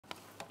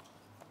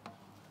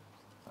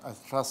I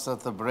trust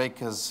that the break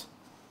has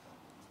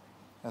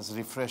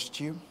refreshed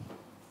you.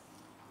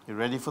 You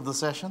ready for the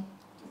session?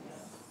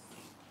 Yes.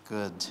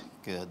 Good,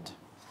 good.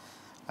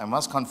 I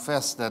must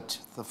confess that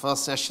the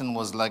first session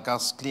was like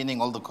us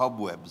cleaning all the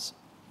cobwebs,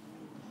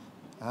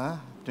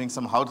 doing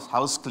some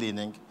house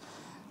cleaning.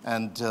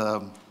 And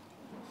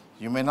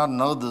you may not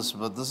know this,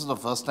 but this is the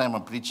first time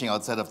I'm preaching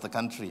outside of the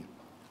country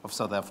of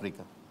South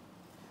Africa.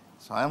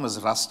 So I am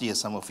as rusty as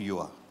some of you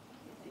are.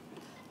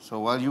 So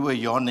while you were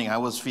yawning, I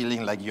was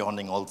feeling like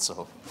yawning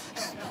also.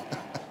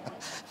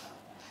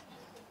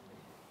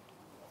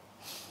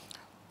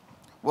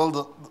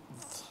 Well,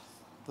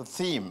 the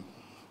theme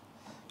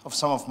of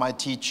some of my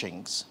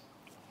teachings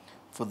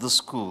for this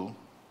school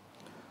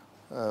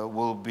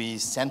will be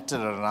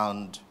centered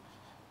around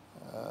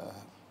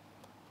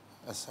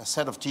a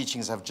set of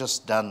teachings I've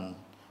just done,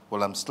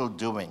 well, I'm still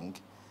doing,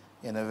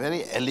 in a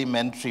very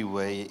elementary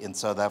way in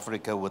South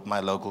Africa with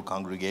my local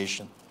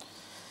congregation.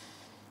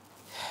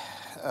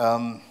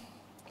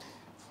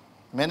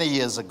 Many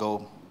years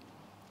ago,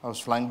 I was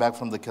flying back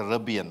from the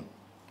Caribbean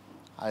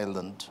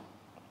island,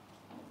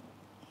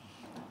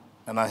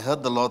 and I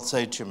heard the Lord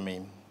say to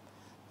me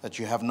that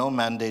you have no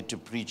mandate to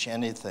preach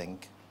anything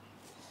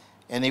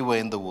anywhere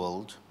in the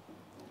world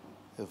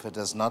if it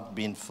has not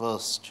been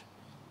first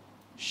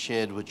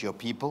shared with your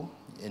people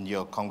in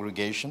your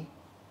congregation,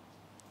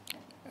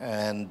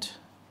 and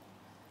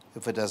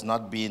if it has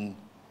not been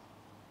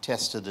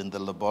tested in the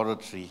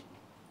laboratory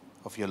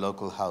of your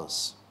local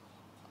house.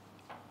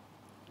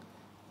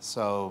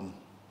 So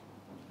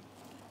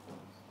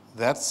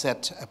that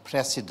set a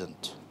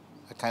precedent,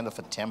 a kind of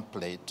a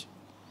template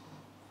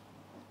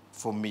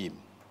for me.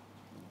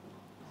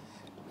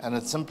 And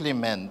it simply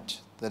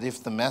meant that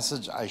if the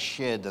message I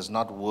share does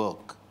not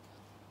work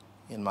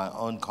in my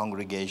own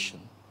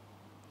congregation,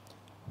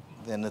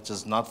 then it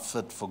is not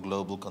fit for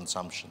global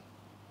consumption.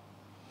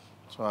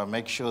 So I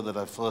make sure that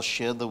I first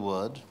share the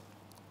word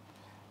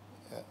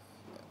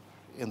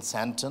in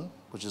Sandton,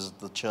 which is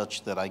the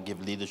church that I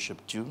give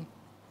leadership to.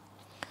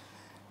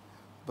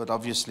 But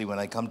obviously when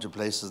I come to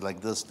places like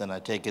this, then I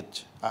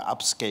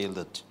upscale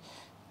it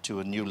to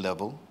a new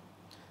level,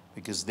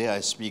 because there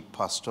I speak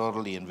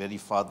pastorally and very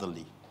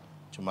fatherly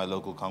to my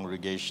local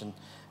congregation.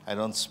 I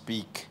don't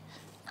speak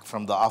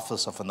from the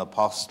office of an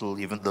apostle,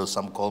 even though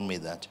some call me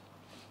that.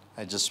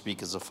 I just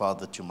speak as a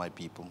father to my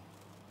people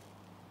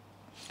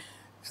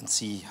and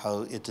see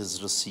how it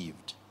is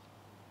received.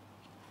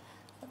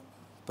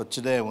 But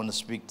today I want to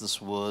speak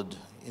this word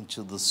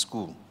into the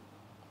school,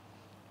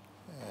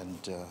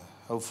 and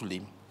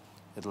hopefully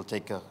it'll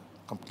take a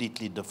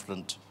completely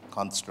different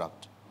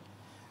construct.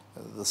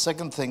 The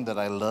second thing that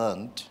I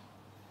learned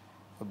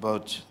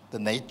about the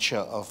nature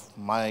of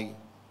my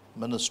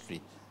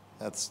ministry,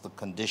 that's the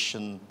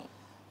condition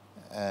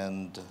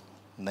and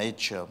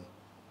nature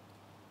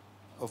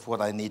of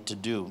what I need to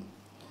do,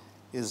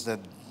 is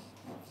that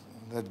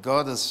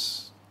God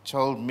has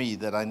told me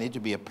that I need to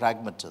be a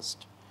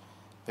pragmatist,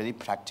 very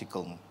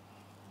practical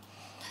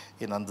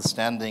in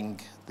understanding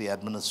the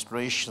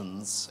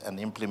administrations and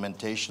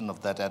implementation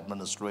of that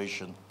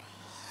administration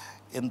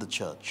in the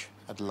church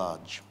at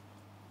large.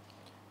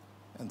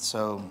 And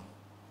so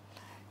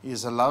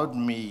He's allowed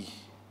me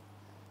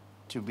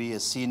to be a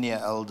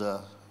senior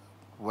elder,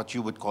 what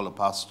you would call a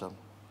pastor,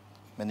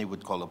 many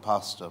would call a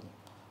pastor,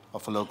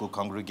 of a local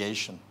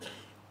congregation.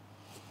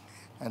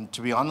 And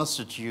to be honest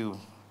with you,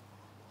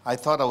 I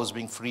thought I was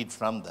being freed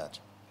from that,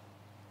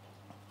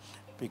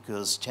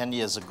 because 10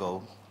 years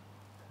ago,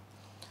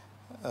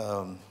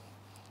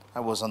 I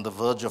was on the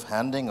verge of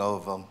handing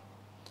over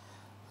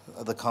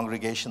the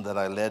congregation that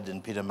I led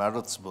in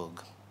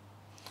Pietermaritzburg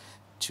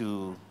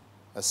to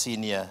a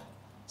senior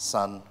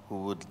son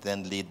who would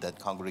then lead that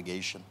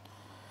congregation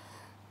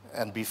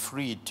and be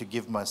freed to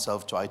give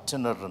myself to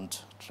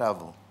itinerant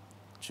travel,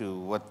 to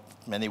what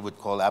many would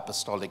call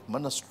apostolic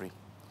ministry.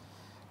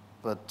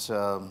 But,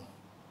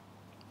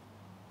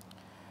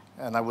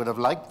 and I would have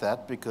liked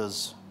that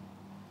because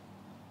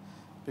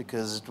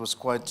it was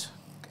quite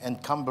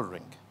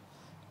encumbering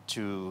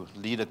to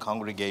lead a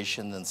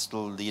congregation and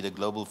still lead a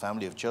global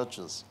family of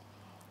churches.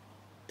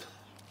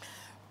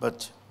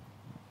 But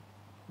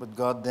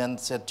God then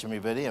said to me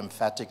very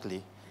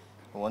emphatically,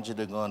 I want you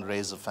to go and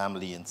raise a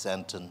family in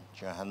Sandton,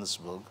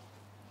 Johannesburg,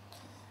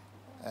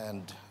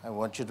 and I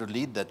want you to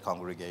lead that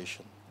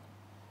congregation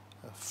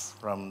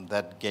from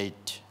that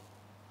gate.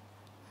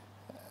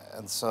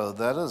 And so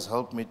that has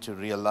helped me to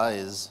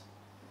realize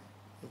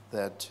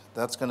that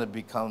that's going to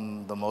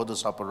become the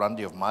modus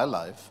operandi of my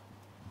life,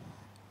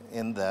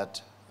 in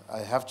that I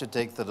have to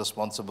take the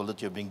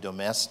responsibility of being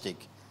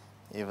domestic,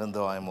 even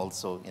though I'm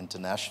also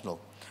international.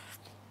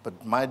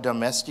 But my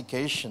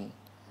domestication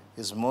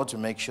is more to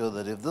make sure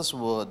that if this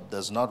word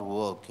does not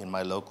work in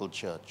my local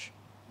church,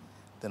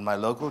 then my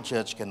local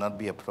church cannot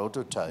be a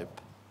prototype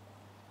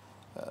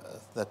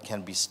that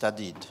can be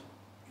studied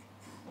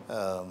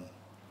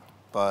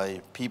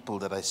by people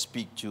that I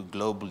speak to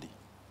globally.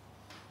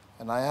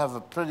 And I have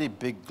a pretty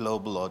big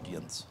global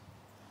audience,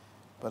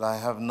 but I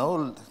have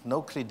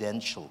no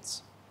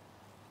credentials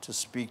to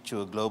speak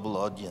to a global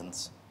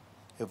audience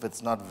if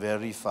it's not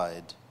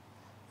verified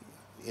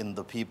in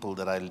the people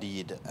that I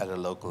lead at a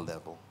local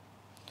level.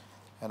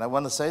 And I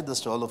want to say this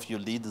to all of you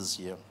leaders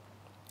here.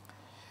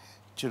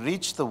 To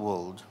reach the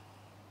world,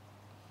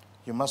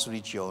 you must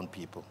reach your own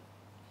people.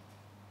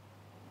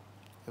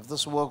 If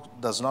this work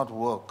does not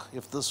work,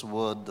 if this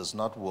word does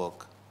not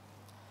work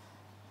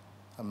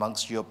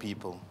amongst your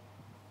people,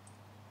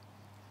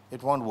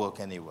 it won't work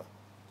anywhere.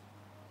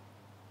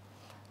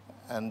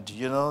 And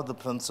you know the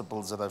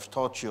principles that I've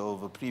taught you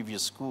over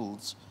previous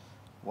schools.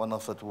 One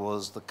of it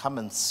was the come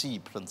and see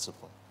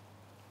principle.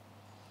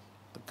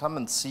 The come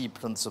and see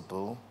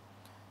principle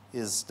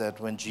is that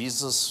when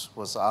Jesus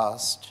was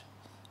asked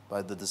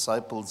by the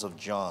disciples of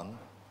John,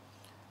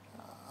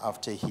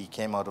 after he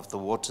came out of the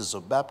waters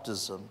of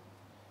baptism,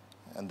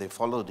 and they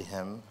followed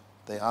him,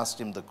 they asked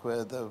him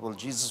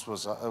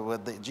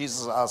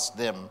Jesus asked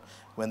them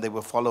when they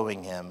were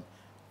following him,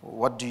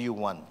 "What do you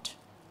want?"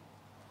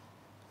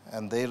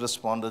 And they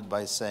responded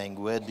by saying,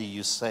 where do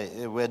you stay?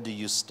 Where do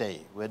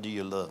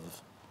you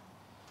live?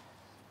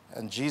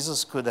 And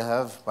Jesus could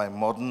have, by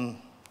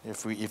modern,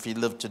 if he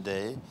lived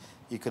today,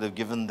 he could have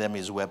given them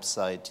his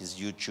website, his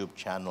YouTube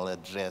channel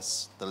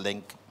address, the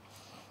link.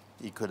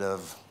 He could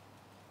have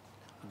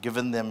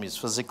given them his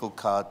physical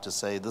card to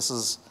say, this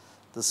is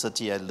the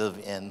city I live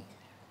in,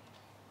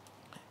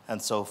 and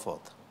so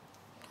forth.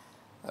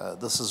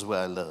 This is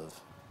where I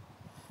live.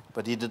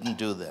 But he didn't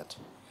do that.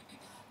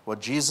 What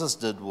Jesus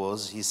did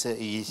was,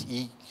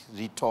 he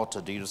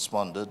retorted, he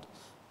responded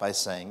by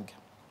saying,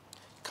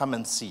 come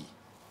and see.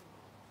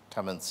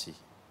 Come and see.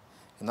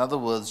 In other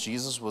words,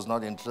 Jesus was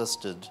not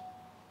interested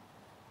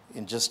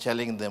in just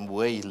telling them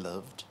where he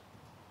lived,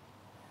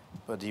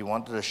 but he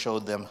wanted to show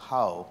them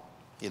how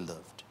he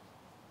lived.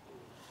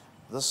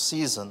 This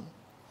season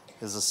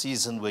is a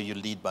season where you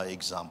lead by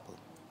example.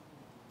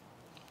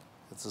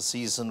 It's a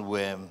season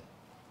where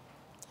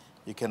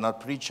you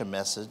cannot preach a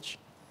message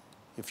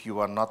if you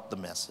are not the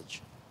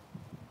message.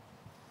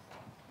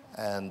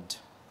 And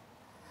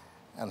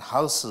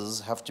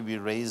houses have to be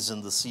raised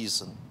in the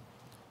season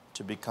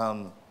to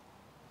become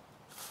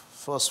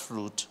first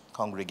fruit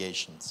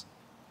congregations,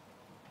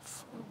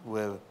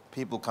 where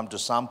people come to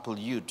sample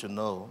you to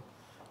know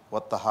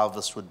what the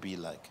harvest would be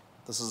like.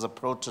 This is a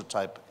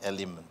prototype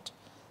element.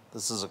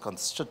 This is a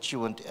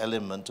constituent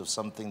element of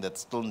something that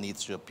still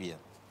needs to appear.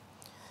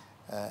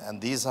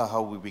 And these are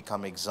how we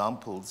become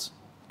examples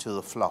to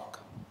the flock.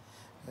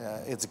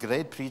 It's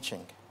great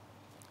preaching.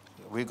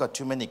 We've got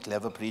too many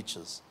clever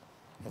preachers.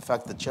 In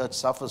fact, the church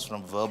suffers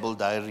from verbal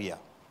diarrhea.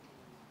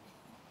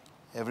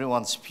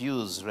 Everyone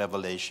spews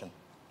revelation,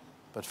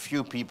 but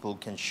few people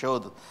can show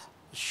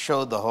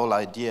the whole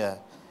idea,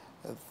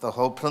 the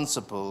whole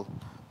principle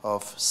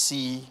of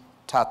see,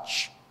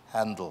 touch,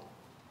 handle.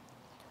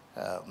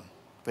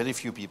 Very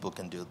few people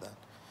can do that.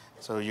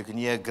 So you can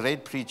hear a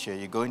great preacher,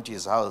 you go into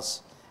his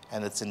house,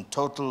 and it's in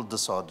total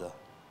disorder,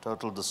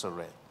 total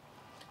disarray.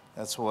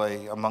 That's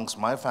why amongst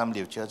my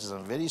family of churches,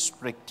 I'm very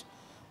strict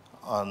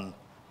on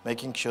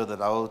making sure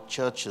that our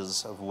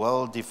churches are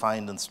well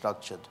defined and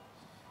structured.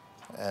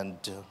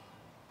 And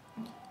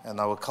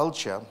our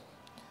culture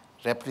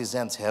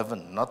represents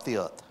heaven, not the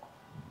earth.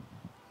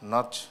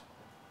 Not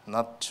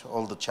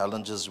all the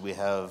challenges we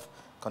have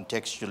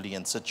contextually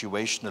and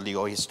situationally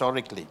or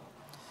historically.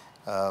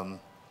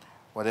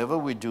 Whatever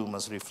we do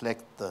must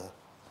reflect the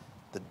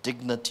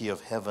dignity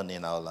of heaven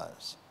in our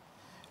lives.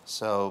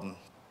 So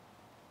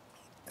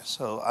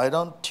I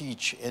don't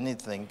teach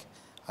anything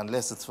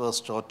unless it's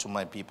first taught to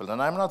my people. And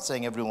I'm not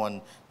saying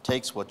everyone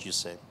takes what you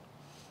say,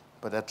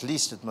 but at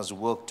least it must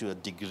work to a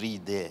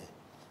degree there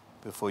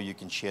before you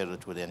can share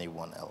it with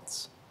anyone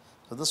else.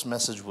 So this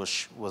message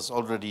was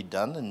already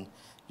done, and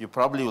you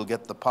probably will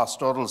get the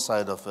pastoral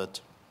side of it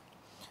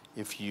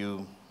if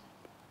you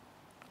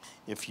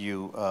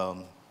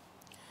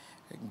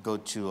go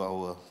to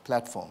our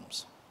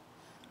platforms.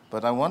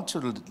 But I want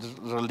to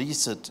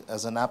release it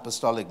as an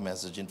apostolic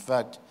message. In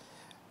fact,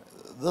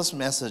 this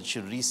message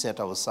should reset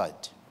our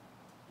sight.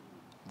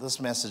 This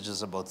message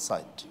is about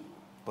sight,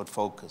 about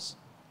focus,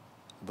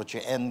 about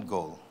your end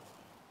goal.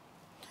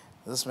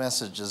 This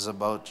message is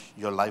about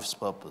your life's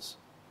purpose.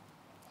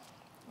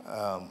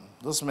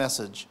 This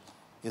message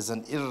is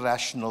an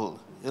irrational,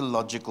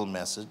 illogical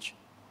message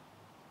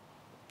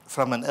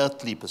from an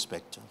earthly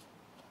perspective,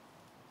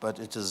 but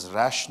it is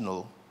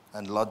rational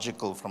and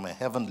logical from a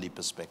heavenly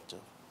perspective.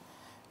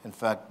 In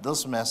fact,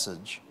 this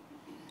message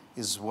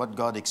is what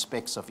God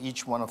expects of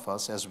each one of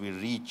us as we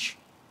reach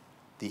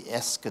the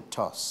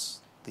eschatos,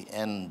 the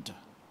end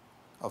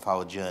of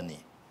our journey.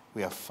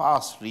 We are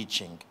fast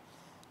reaching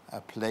a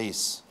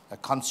place, a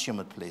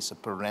consummate place, a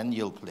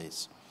perennial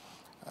place,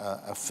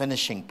 a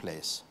finishing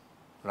place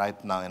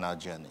right now in our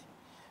journey.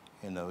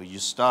 You know, you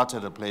start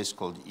at a place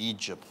called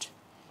Egypt,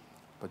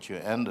 but you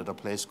end at a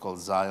place called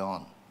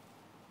Zion.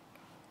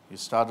 You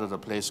start at a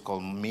place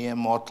called mere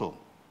mortal,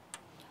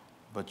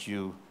 but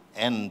you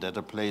end at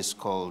a place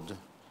called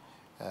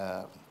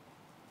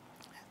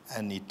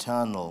an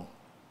eternal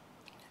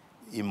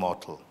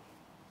immortal,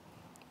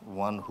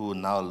 one who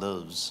now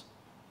lives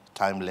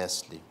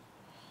timelessly.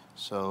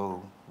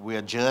 So we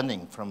are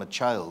journeying from a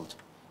child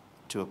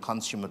to a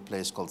consummate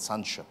place called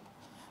sonship.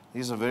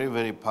 These are very,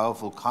 very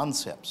powerful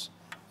concepts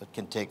that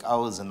can take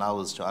hours and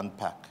hours to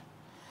unpack.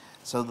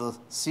 So the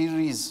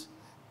series,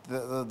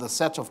 the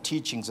set of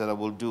teachings that I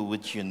will do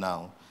with you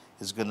now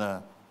is going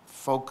to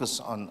focus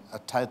on a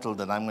title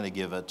that I'm going to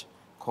give it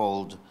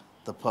called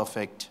The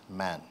Perfect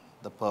Man.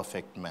 The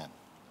Perfect Man.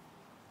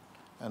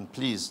 And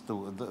please, the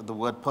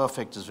word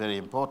perfect is very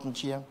important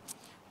here.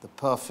 The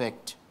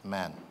perfect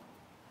man.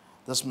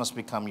 This must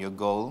become your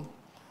goal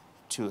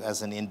to,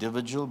 as an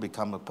individual,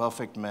 become a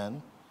perfect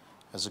man,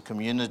 as a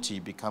community,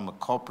 become a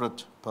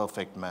corporate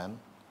perfect man,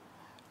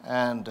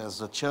 and as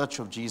the Church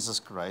of Jesus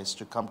Christ,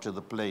 to come to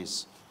the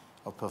place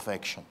of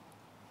perfection.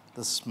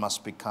 This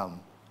must become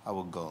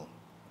our goal.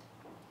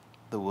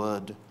 The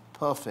word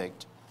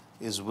perfect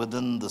is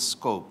within the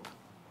scope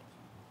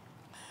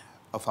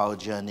of our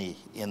journey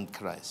in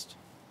Christ.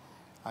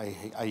 I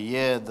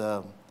hear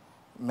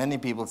many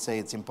people say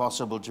it's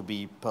impossible to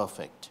be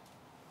perfect.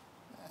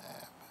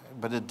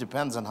 But it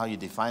depends on how you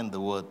define the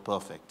word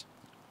perfect.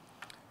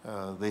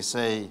 They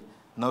say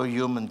no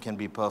human can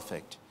be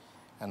perfect.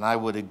 And I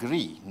would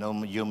agree, no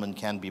human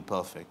can be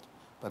perfect.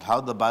 But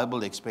how the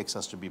Bible expects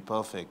us to be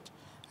perfect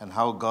and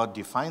how God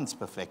defines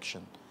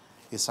perfection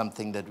is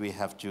something that we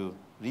have to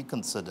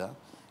reconsider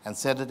and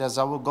set it as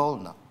our goal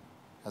now,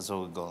 as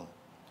our goal.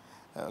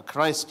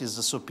 Christ is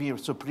the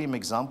supreme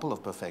example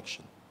of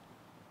perfection.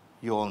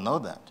 You all know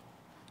that.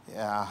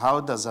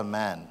 How does a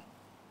man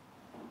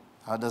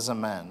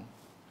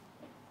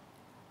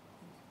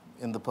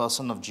in the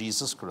person of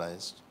Jesus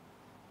Christ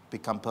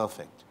become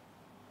perfect?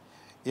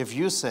 If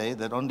you say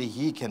that only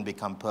he can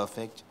become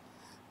perfect,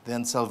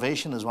 then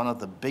salvation is one of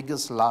the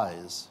biggest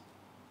lies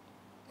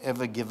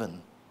ever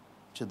given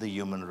to the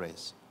human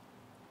race.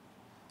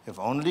 If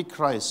only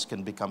Christ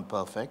can become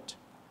perfect,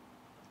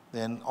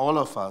 then all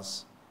of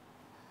us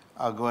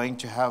are going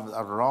to have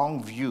a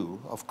wrong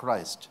view of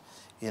Christ.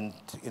 In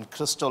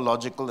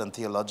Christological and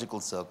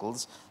theological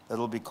circles, that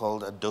will be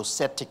called a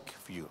docetic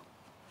view.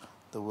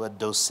 The word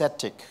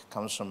docetic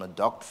comes from a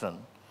doctrine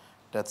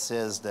that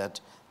says that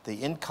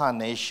the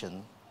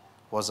incarnation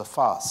was a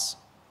farce,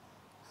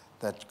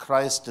 that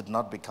Christ did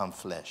not become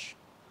flesh.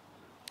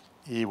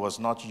 He was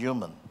not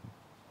human,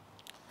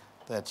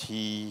 that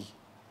he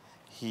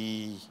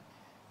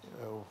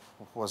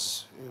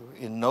was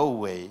in no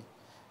way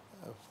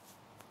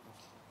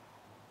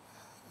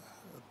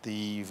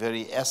the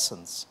very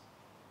essence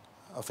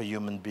of a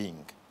human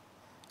being.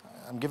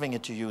 I'm giving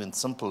it to you in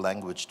simple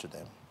language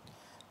today.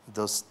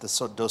 The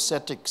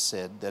docetics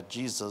said that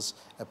Jesus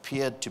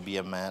appeared to be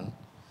a man,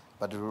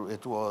 but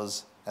it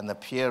was an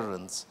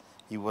appearance.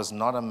 He was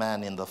not a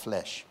man in the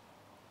flesh.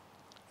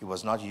 He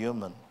was not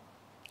human.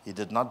 He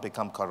did not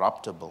become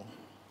corruptible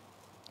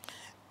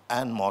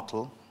and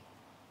mortal,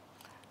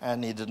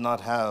 and he did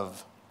not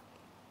have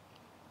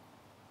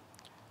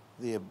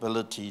the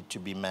ability to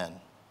be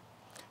man,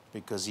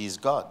 because he is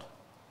God,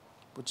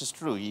 which is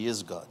true, he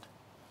is God.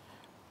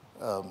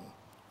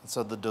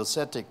 So the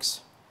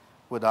docetics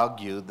would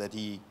argue that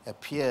he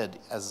appeared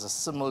as a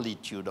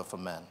similitude of a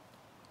man,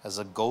 as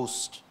a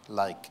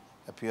ghost-like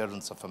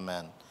appearance of a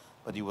man,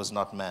 but he was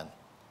not man.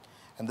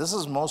 And this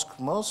is most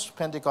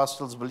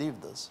Pentecostals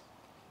believe this.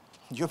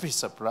 You'll be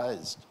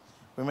surprised.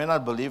 We may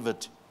not believe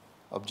it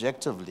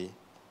objectively,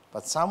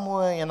 but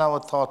somewhere in our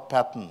thought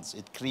patterns,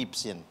 it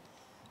creeps in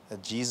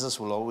that Jesus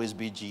will always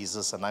be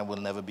Jesus and I will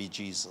never be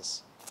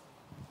Jesus.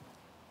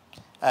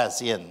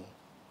 As in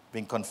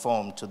being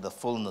conformed to the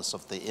fullness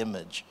of the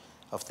image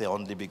of the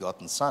only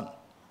begotten Son,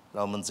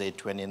 Romans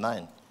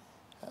 8:29.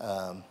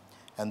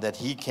 And that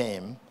he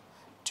came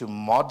to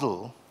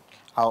model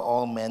how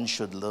all men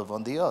should live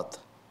on the earth.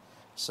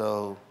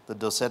 So the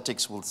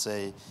docetics will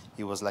say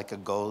he was like a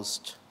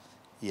ghost.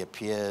 He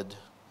appeared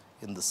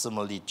in the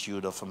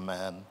similitude of a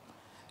man.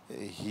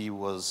 It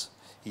was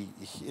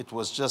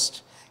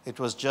just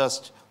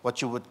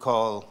what you would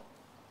call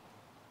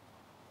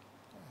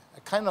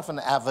a kind of an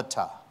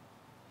avatar.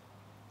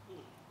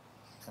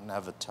 An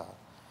avatar.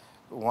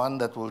 One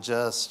that will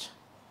just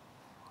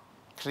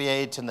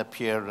create an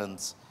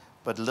appearance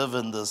but live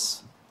in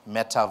this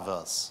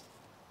metaverse,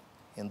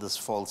 in this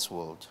false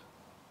world.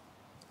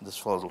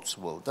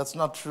 That's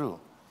not true.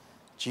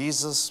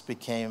 Jesus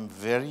became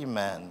very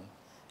man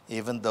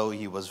even though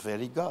he was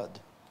very God.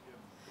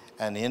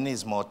 And in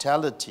his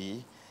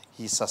mortality,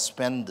 he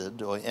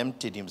suspended or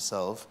emptied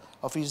himself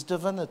of his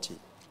divinity.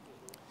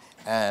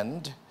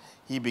 And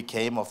he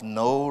became of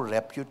no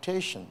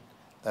reputation.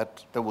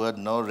 That the word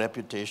no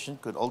reputation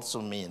could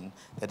also mean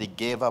that he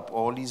gave up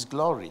all his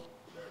glory.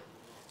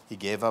 He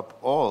gave up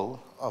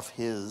all of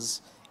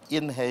his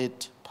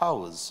innate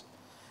powers.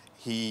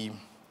 He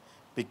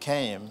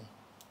became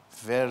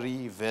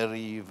very,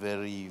 very,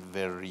 very,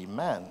 very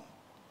man.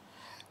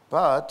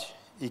 But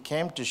he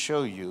came to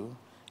show you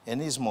in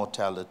his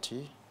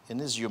mortality, in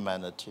his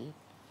humanity,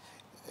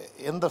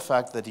 in the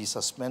fact that he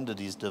suspended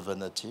his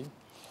divinity,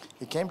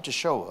 he came to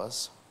show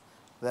us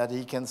that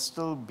he can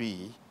still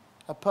be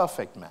a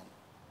perfect man.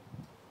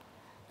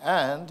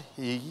 And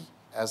he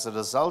as a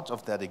result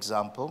of that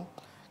example,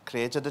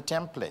 created a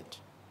template.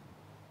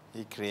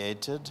 He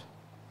created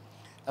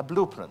a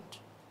blueprint.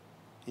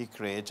 He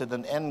created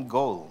an end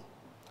goal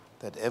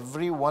that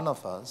every one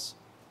of us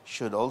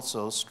should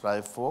also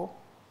strive for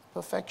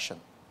perfection,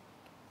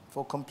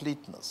 for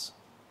completeness.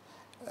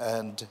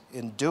 And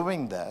in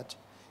doing that,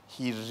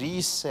 he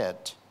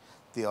reset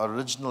the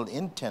original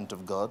intent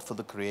of God for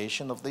the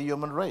creation of the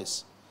human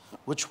race,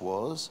 which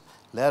was,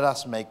 let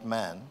us make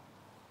man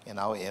in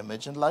our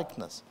image and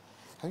likeness.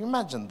 Can you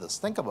imagine this?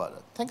 Think about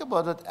it. Think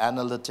about it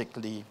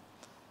analytically.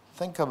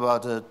 Think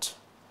about it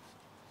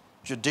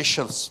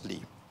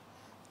judiciously.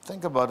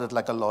 Think about it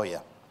like a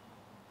lawyer.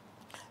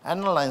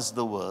 Analyze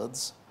the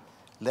words,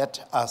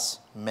 let us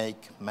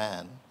make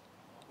man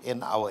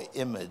in our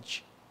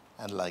image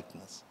and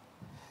likeness.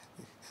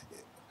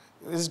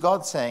 Is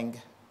God saying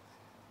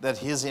that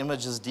his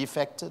image is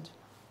defected,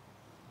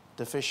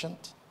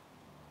 deficient,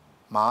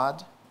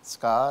 marred,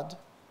 scarred?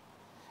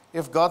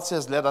 If God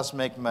says, let us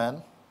make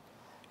man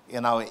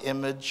in our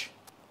image,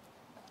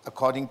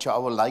 according to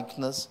our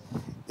likeness,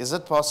 is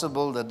it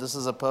possible that this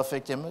is a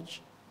perfect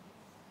image?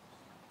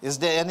 Is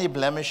there any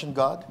blemish in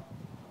God?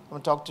 Come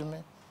and talk to me.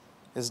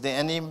 Is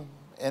there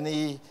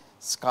any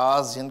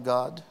scars in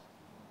God?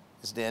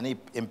 Is there any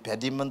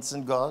impediments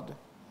in God?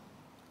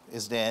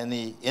 Is there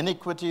any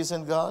iniquities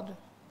in God?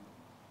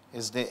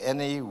 Is there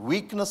any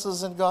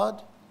weaknesses in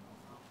God?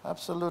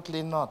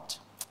 Absolutely not.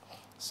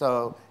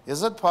 So,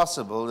 is it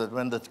possible that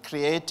when the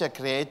Creator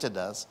created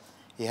us,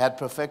 he had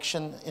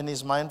perfection in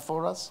his mind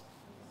for us?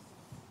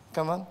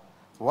 Come on.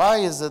 Why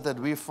is it that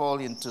we fall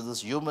into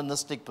this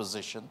humanistic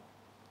position,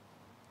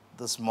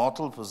 this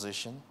mortal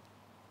position,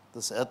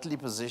 this earthly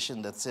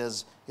position that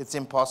says it's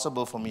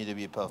impossible for me to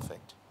be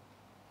perfect?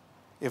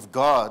 If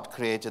God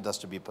created us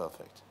to be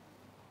perfect,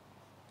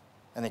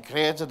 and he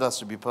created us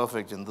to be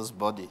perfect in this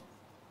body,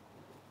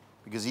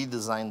 because he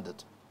designed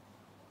it.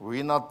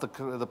 We're not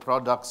the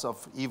products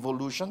of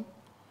evolution.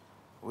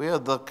 We are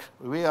the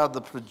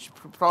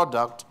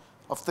product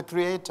of the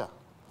Creator.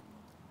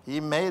 He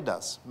made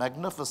us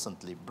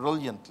magnificently,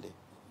 brilliantly,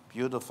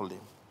 beautifully.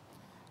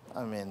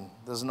 I mean,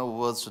 there's no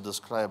words to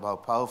describe how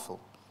powerful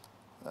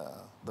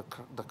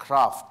the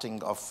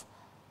crafting of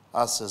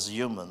us as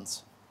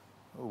humans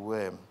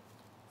were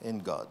in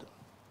God.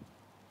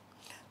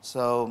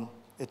 So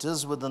it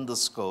is within the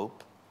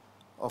scope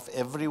of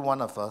every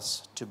one of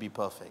us to be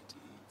perfect.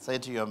 Say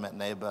to your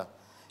neighbor,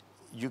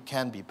 you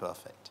can be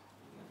perfect.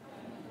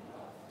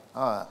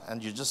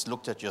 And you just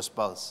looked at your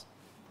spouse.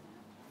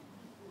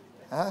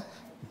 Huh?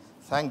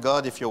 Thank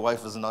God if your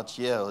wife is not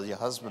here or your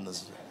husband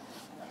is here,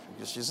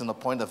 because she's going to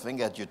point a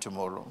finger at you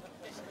tomorrow.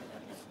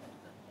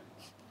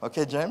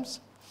 Okay, James?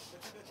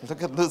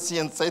 Look at Lucy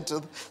and say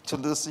to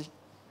Lucy,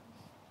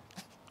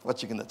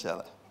 what you going to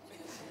tell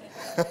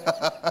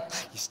her?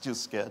 He's too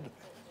scared.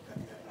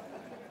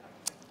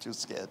 Too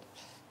scared.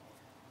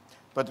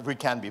 But we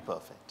can be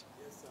perfect.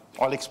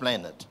 I'll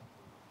explain it.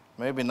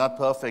 Maybe not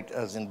perfect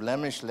as in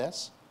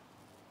blemishless,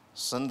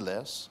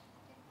 sinless,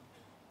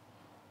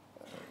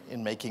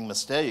 in making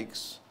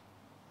mistakes,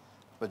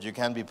 but you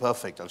can be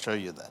perfect. I'll show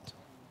you that.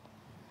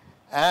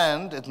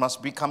 And it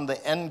must become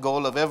the end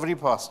goal of every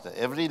pastor,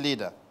 every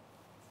leader,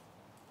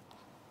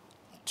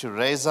 to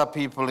raise up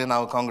people in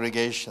our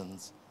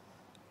congregations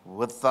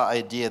with the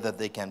idea that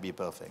they can be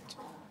perfect.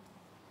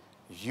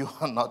 You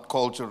are not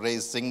called to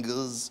raise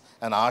singers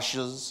and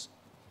ushers.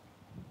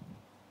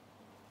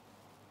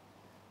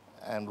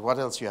 And what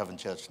else you have in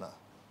church now?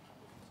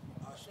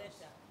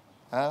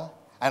 Huh?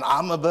 And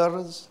armor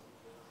bearers?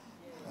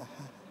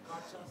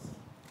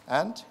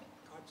 And?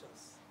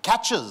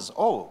 Catchers.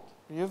 Oh,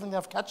 you even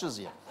have catchers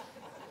here.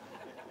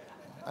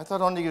 I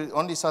thought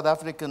only South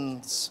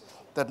Africans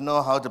that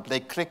know how to play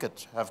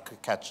cricket have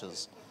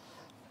catchers.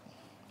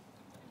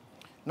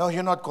 No,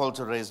 you're not called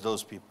to raise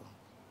those people.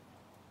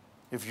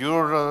 If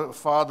you're a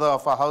father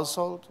of a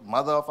household,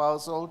 mother of a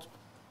household,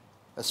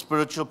 a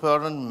spiritual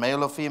parent,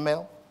 male or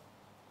female,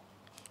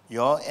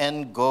 your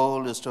end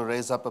goal is to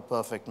raise up a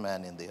perfect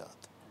man in the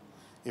earth.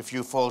 If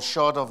you fall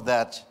short of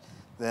that,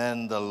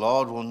 then the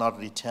Lord will not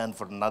return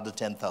for another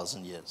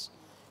 10,000 years.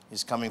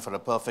 He's coming for a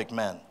perfect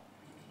man,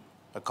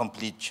 a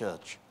complete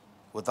church,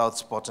 without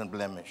spot and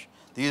blemish.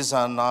 These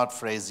are not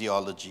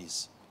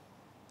phraseologies.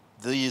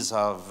 These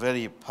are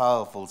very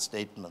powerful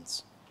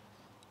statements.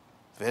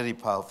 Very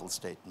powerful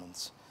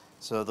statements.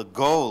 So the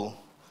goal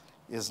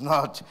is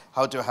not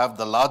how to have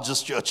the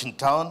largest church in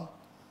town,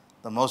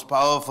 the most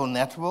powerful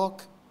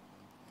network,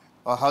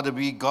 or how to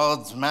be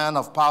God's man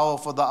of power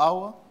for the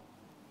hour.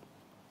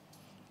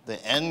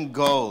 The end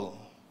goal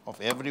of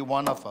every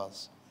one of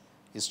us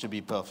is to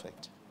be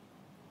perfect.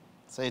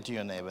 Say to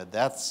your neighbor,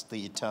 that's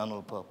the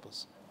eternal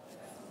purpose.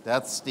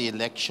 That's the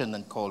election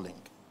and calling.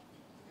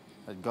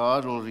 That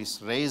God will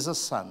raise a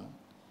son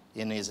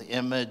in his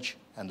image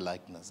and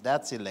likeness.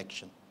 That's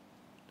election.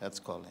 That's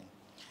calling.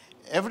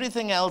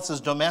 Everything else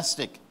is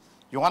domestic.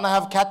 You want to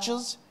have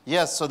catches?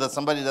 Yes, so that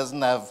somebody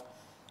doesn't have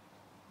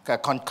a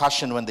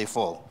concussion when they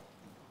fall.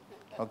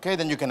 Okay,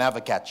 then you can have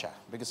a catcher.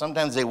 Because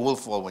sometimes they will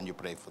fall when you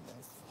pray for them.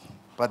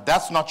 But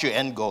that's not your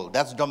end goal.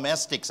 That's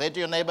domestic. Say to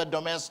your neighbor,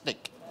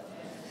 domestic.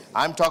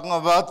 I'm talking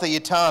about the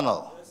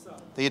eternal.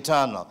 The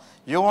eternal.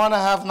 You want to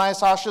have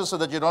nice ushers so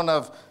that you don't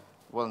have,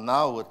 well,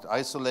 now with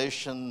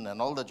isolation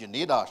and all that, you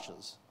need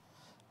ushers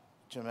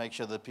to make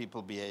sure that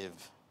people behave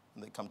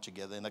and they come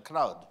together in a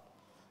crowd.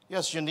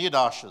 Yes, you need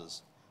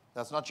ushers.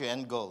 That's not your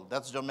end goal.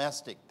 That's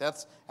domestic.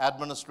 That's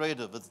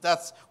administrative.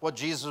 That's what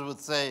Jesus would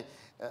say,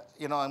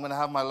 I'm going to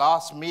have my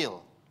last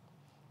meal.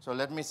 So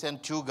let me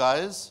send 2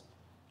 guys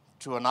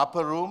to an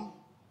upper room,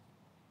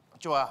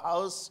 to a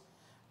house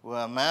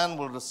where a man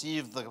will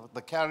receive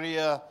the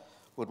carrier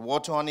with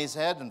water on his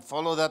head and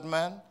follow that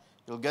man.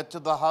 He'll get to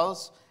the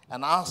house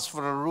and ask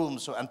for a room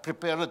and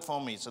prepare it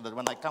for me so that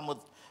when I come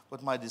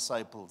with my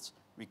disciples,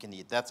 we can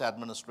eat. That's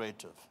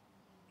administrative.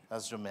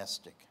 That's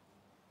domestic.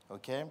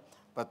 Okay?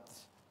 But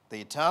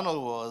the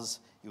eternal was,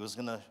 he was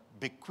going to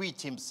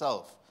bequeath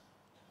himself,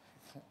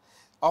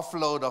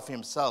 offload of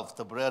himself,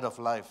 the bread of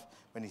life,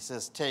 when he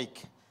says,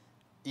 take,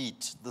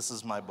 eat, this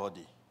is my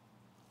body,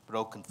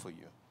 broken for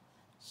you.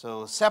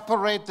 So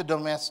separate the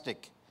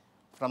domestic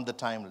from the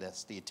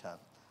timeless, the eternal.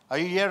 Are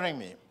you hearing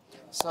me?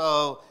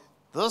 So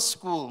this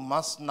school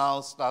must now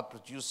start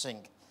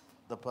producing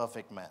the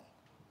perfect man.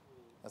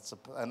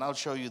 And I'll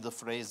show you the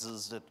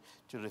phrases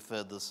to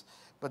refer this.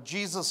 But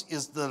Jesus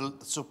is the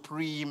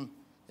supreme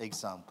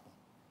example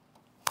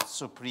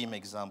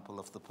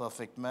of the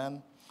perfect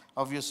man.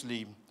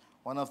 Obviously,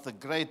 one of the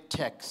great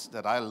texts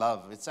that I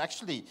love,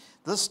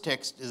 this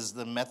text is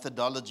the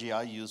methodology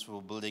I use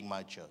for building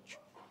my church.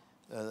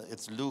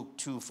 It's Luke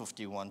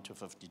 2:51 to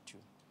 52.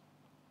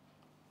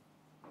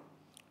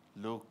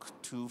 Luke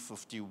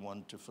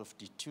 2:51 to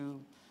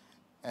 52.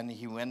 And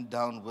he went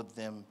down with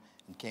them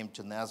and came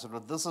to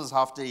Nazareth. This is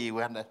after he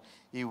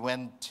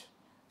went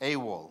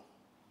AWOL,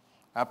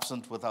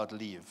 absent without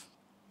leave,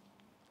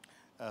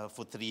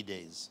 for 3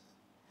 days.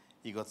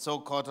 He got so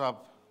caught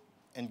up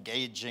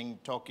engaging,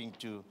 talking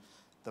to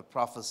the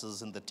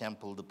prophetess in the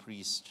temple, the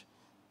priest,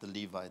 the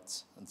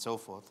Levites, and so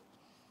forth,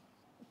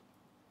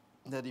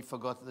 that he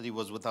forgot that he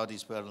was without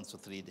his parents for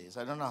 3 days.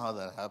 I don't know how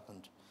that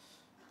happened.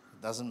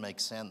 It doesn't make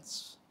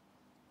sense.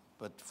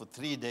 But for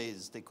 3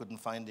 days, they couldn't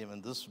find him,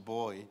 and this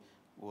boy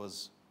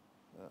was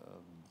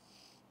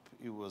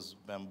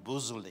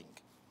bamboozling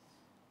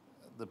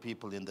the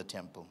people in the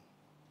temple.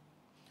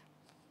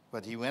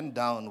 But he went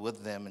down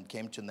with them and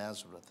came to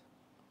Nazareth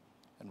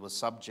and was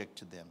subject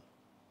to them.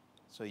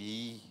 So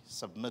he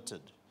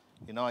submitted.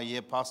 I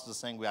hear pastors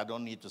saying, I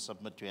don't need to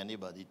submit to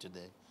anybody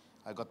today.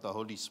 I got the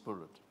Holy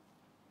Spirit.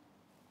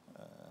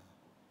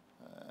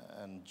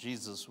 And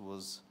Jesus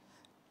was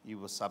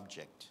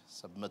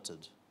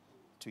submitted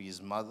to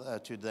his mother,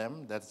 to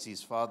them, that's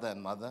his father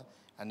and mother.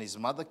 And his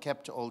mother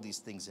kept all these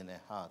things in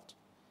her heart.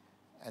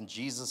 And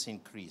Jesus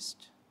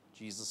increased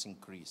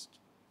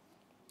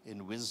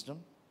in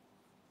wisdom,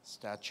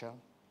 stature,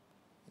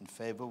 in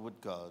favor with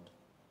God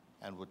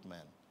and with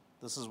man.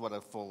 This is what I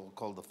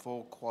call the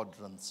 4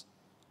 quadrants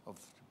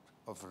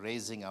of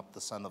raising up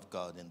the Son of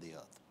God in the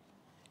earth.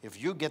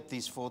 If you get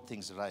these 4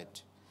 things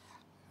right,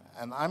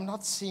 and I'm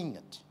not seeing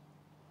it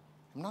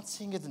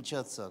in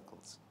church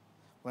circles.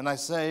 When I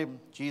say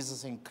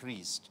Jesus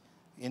increased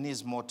in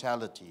his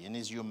mortality, in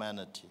his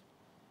humanity,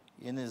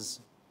 in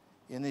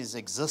his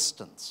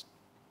existence,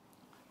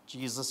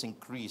 Jesus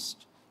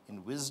increased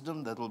in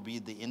wisdom. That will be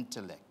the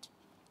intellect.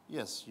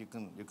 Yes, you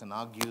can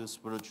argue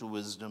spiritual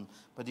wisdom,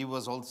 but he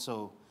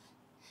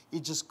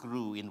just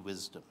grew in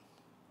wisdom.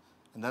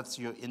 And that's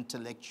your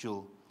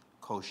intellectual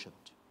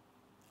quotient.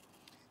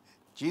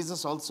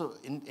 Jesus also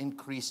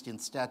increased in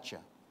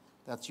stature.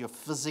 That's your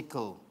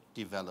physical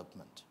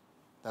development.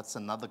 That's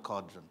another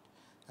quadrant.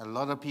 A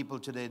lot of people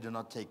today do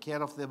not take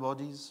care of their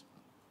bodies.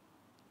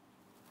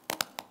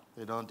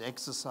 They don't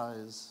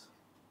exercise.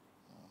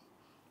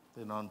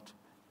 They don't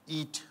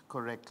eat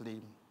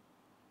correctly.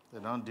 They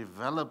don't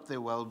develop their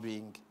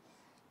well-being.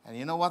 And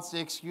you know what's the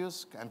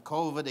excuse? And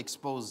COVID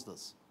exposed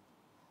this.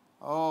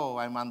 Oh,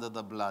 I'm under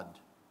the blood.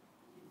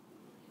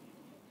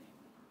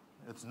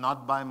 It's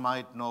not by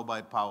might nor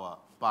by power,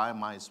 by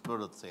my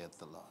spirit, saith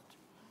the Lord.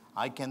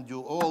 I can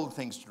do all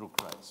things through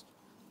Christ.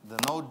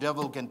 No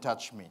devil can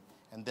touch me.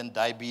 And then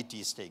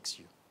diabetes takes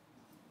you.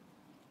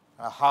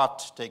 A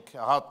heart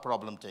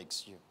problem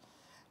takes you.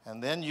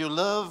 And then you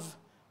live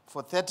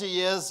for 30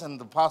 years and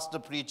the pastor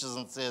preaches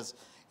and says,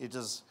 it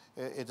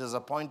is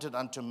appointed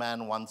unto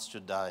man once to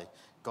die.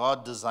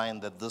 God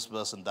designed that this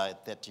person die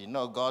at 30.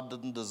 No, God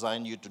didn't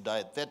design you to die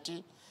at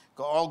 30.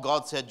 All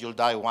God said, you'll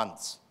die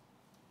once.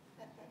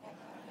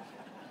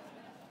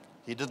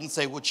 He didn't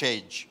say which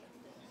age.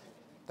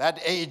 That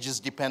age is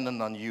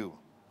dependent on you.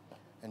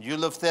 And you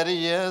live 30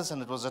 years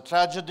and it was a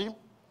tragedy.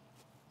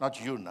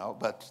 Not you now,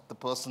 but the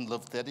person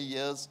lived 30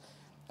 years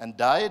and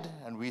died.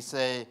 And we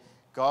say,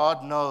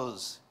 God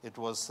knows it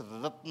was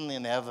written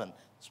in heaven,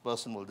 this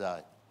person will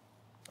die.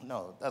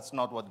 No, that's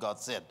not what God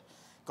said.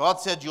 God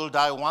said you'll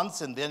die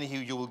once and then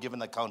you will give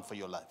an account for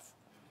your life.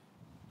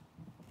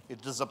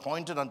 It is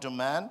appointed unto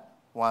man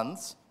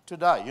once to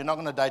die. You're not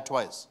going to die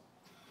twice.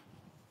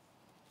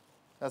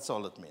 That's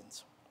all it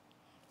means.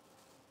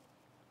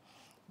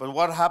 But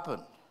what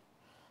happened?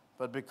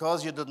 But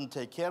because you didn't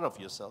take care of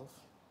yourself,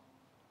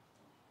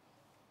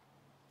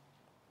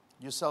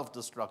 you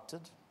self-destructed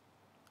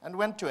and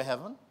went to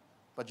heaven,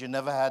 but you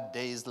never had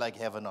days like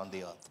heaven on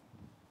the earth.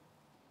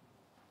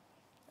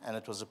 And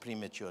it was a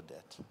premature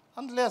death.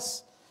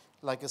 Unless,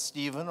 like a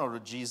Stephen or a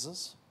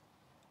Jesus,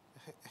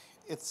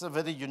 it's a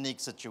very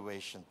unique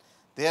situation.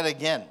 There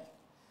again,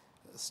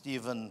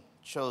 Stephen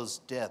chose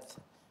death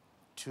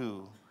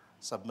to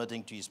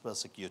submitting to his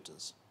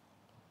persecutors.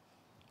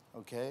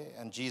 Okay?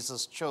 And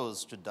Jesus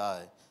chose to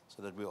die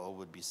so that we all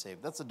would be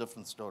saved. That's a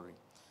different story.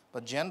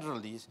 But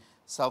generally,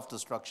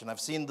 self-destruction.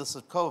 I've seen this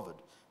at COVID.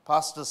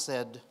 Pastor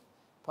said,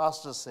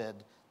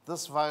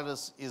 this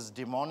virus is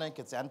demonic,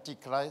 it's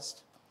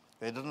antichrist.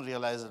 They didn't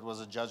realize it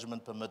was a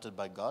judgment permitted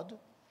by God,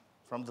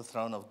 from the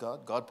throne of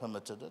God. God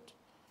permitted it.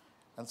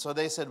 And so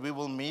they said, we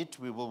will meet,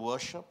 we will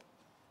worship,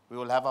 we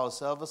will have our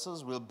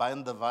services, we'll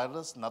bind the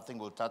virus, nothing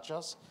will touch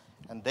us.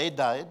 And they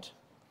died.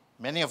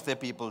 Many of their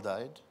people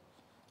died.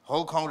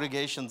 Whole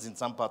congregations in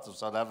some parts of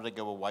South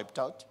Africa were wiped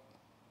out.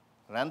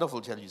 Randolph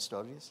will tell you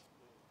stories.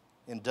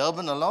 In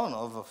Durban alone,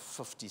 over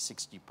 50,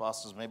 60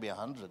 pastors, maybe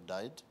 100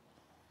 died.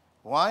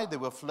 Why? They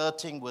were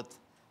flirting with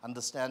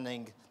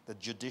understanding the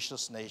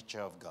judicious nature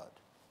of God.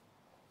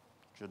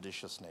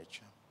 Judicious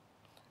nature.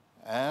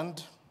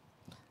 And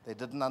they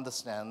didn't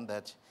understand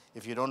that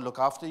if you don't look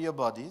after your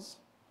bodies,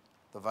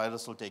 the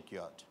virus will take you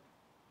out.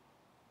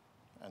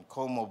 And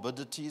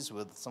comorbidities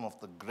were some of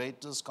the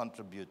greatest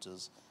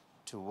contributors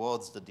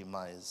towards the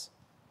demise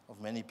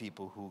of many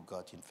people who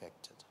got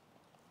infected.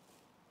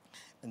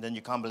 And then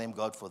you can't blame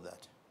God for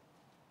that.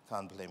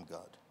 Can't blame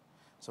God.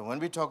 So when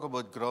we talk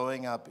about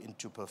growing up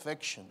into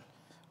perfection,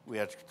 we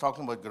are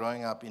talking about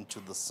growing up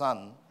into the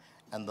Son,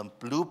 and the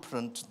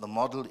blueprint, the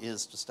model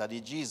is to study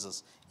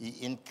Jesus. He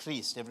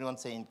increased. Everyone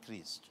say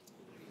increased.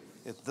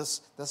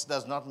 This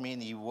does not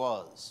mean he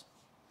was.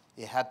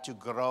 He had to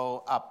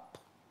grow up.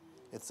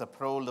 It's a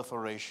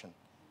proliferation.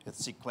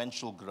 It's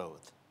sequential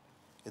growth.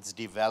 It's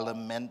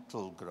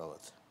developmental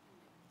growth.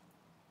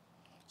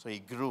 So he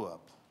grew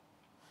up,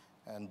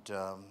 and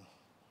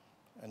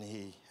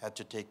he had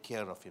to take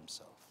care of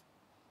himself.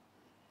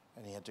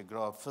 And he had to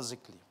grow up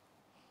physically.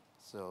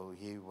 So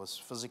he was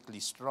physically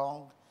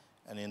strong,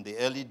 and in the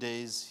early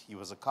days, he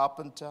was a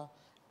carpenter.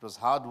 It was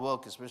hard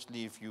work,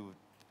 especially if you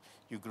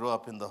grew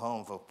up in the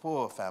home of a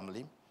poor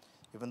family,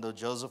 even though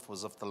Joseph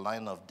was of the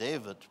line of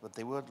David, but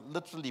they were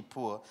literally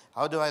poor.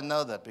 How do I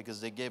know that? Because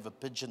they gave a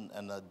pigeon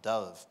and a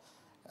dove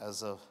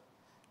as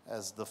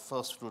the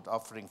first fruit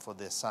offering for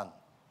their son.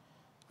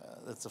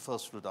 That's the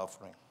first fruit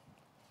offering.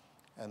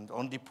 And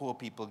only poor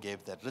people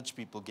gave that. Rich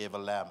people gave a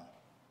lamb.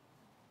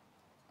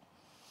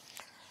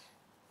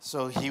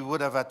 So he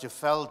would have had to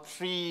fell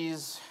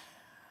trees.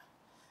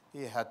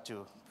 He had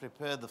to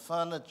prepare the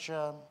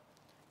furniture.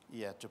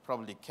 He had to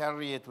probably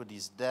carry it with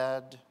his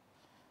dad.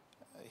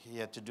 He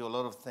had to do a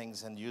lot of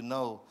things. And you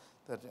know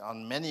that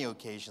on many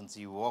occasions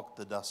he walked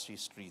the dusty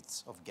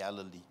streets of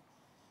Galilee,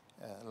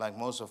 like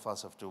most of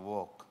us have to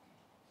walk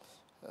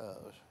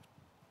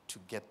to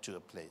get to a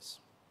place.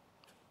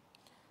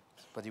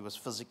 But he was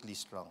physically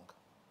strong,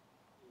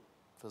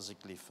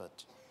 physically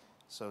fit.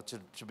 So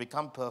to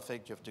become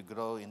perfect, you have to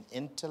grow in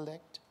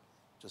intellect,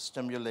 to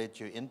stimulate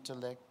your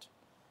intellect.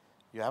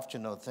 You have to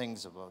know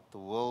things about the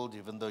world,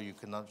 even though you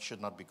should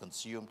not be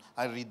consumed.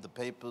 I read the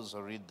papers, I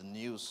read the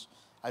news,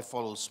 I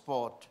follow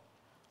sport.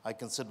 I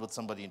can sit with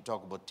somebody and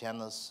talk about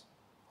tennis,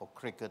 or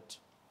cricket,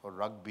 or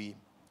rugby,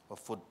 or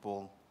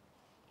football.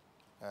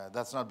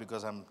 That's not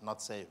because I'm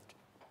not saved.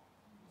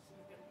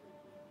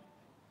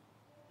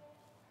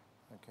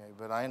 Okay,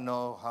 but I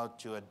know how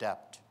to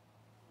adapt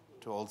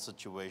to all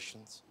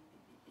situations.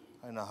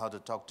 I know how to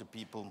talk to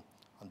people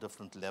on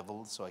different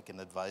levels so I can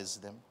advise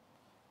them.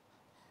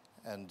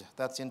 And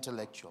that's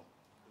intellectual.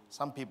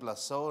 Some people are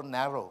so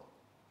narrow.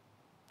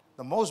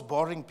 The most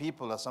boring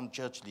people are some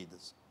church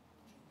leaders.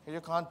 You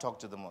can't talk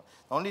to them.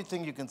 The only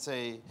thing you can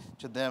say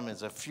to them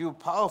is a few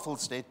powerful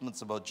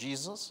statements about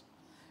Jesus,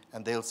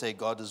 and they'll say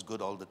God is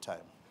good all the time.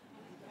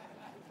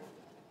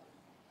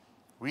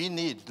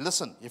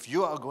 Listen, if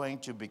you are going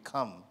to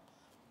become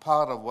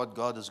part of what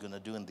God is going to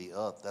do in the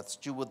earth, that's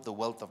steward the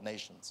wealth of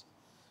nations.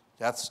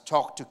 That's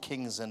talk to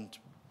kings and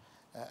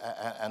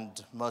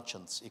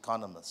merchants,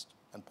 economists,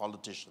 and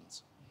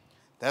politicians.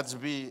 That's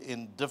be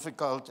in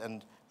difficult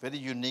and very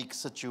unique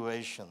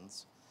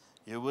situations.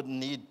 You would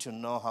need to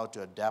know how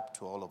to adapt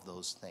to all of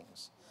those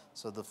things.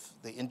 So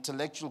the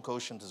intellectual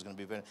quotient is going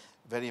to be very,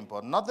 very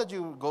important. Not that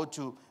you go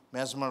to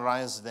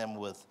mesmerize them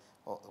with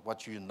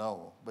what you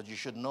know, but you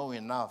should know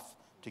enough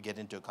to get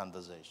into a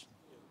conversation.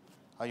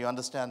 Are you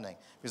understanding?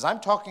 Because I'm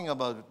talking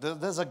about,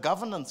 there's a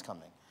governance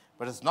coming,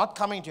 but it's not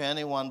coming to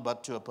anyone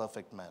but to a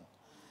perfect man.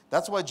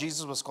 That's why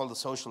Jesus was called the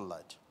social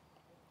light,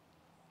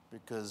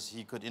 because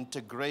he could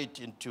integrate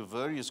into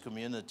various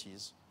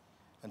communities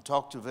and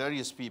talk to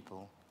various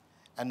people,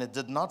 and it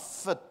did not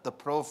fit the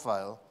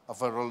profile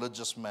of a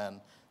religious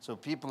man. So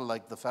people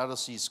like the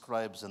Pharisees,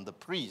 scribes, and the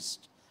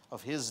priest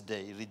of his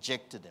day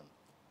rejected him.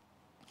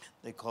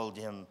 They called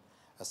him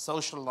a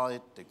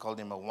socialite, they called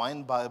him a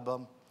wine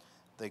bibber,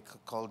 They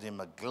called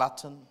him a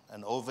glutton,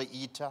 an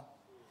overeater.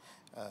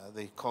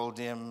 They called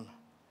him,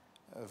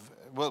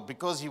 well,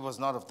 because he was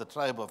not of the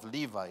tribe of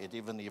Levi, it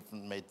even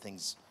made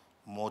things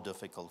more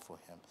difficult for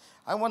him.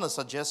 I want to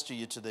suggest to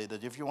you today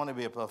that if you want to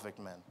be a perfect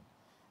man,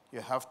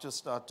 you have to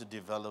start to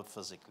develop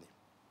physically.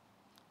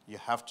 You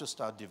have to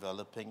start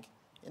developing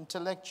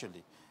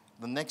intellectually.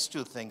 The next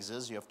two things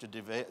is you have to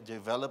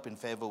develop in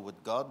favor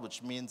with God,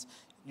 which means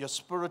your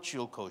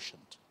spiritual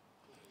quotient,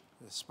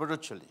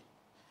 spiritually.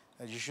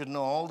 And you should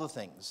know all the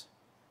things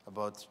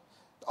about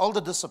all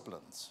the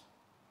disciplines,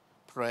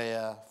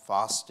 prayer,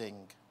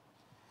 fasting,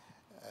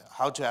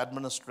 how to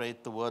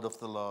administrate the word of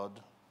the Lord,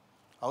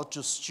 how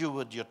to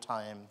steward your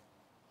time,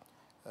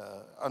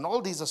 and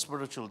all these are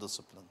spiritual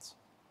disciplines.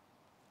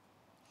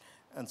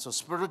 And so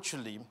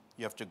spiritually,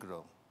 you have to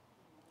grow.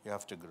 You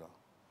have to grow.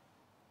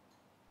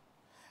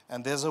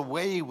 And there's a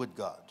way with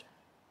God.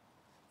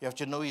 You have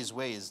to know his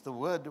ways. The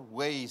word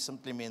way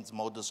simply means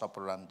modus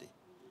operandi,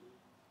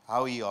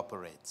 how he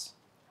operates.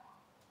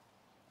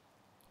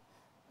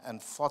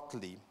 And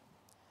fourthly,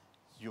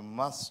 you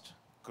must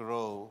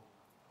grow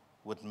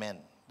with men.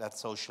 That's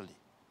socially.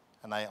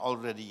 And I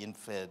already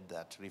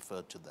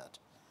referred to that,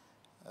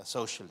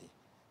 socially.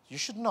 You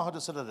should know how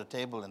to sit at a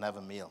table and have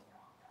a meal.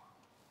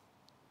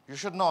 You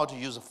should know how to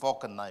use a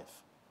fork and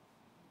knife.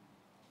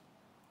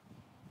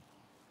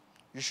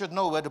 You should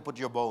know where to put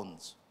your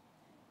bones.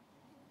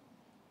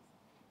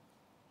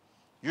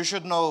 You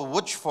should know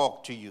which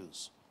fork to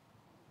use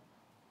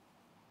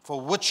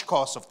for which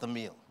course of the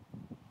meal.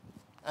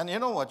 And you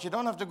know what? You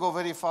don't have to go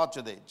very far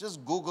today.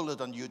 Just Google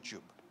it on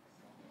YouTube.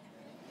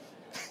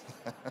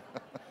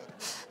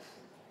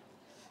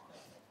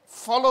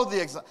 Follow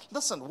the example.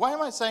 Listen, why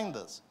am I saying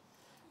this?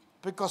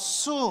 Because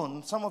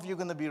soon, some of you are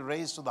going to be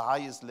raised to the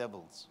highest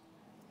levels.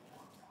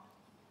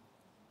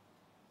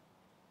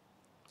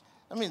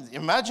 I mean,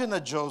 imagine a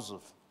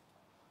Joseph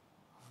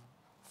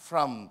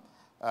from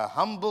a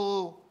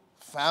humble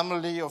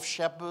family of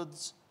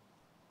shepherds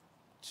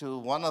to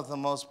one of the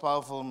most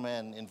powerful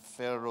men in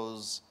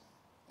Pharaoh's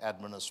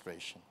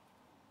administration.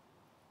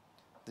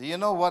 Do you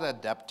know what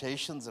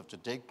adaptations have to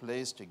take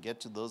place to get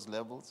to those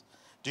levels?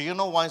 Do you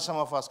know why some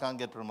of us can't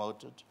get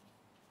promoted?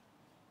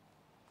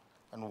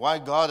 And why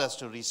God has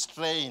to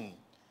restrain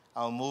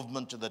our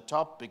movement to the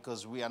top?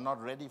 Because we are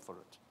not ready for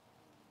it.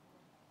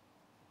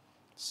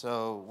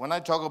 So when I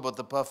talk about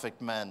the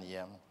perfect man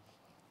here,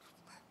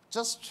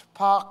 just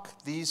park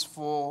these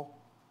four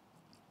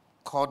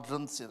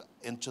quadrants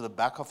into the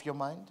back of your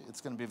mind.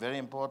 It's going to be very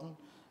important.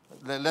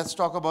 Let's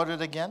talk about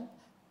it again.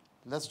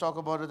 Let's talk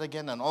about it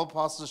again. And all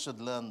pastors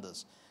should learn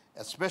this,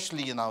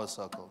 especially in our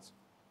circles.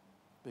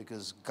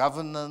 Because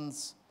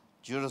governance,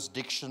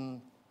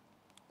 jurisdiction,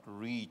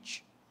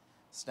 reach,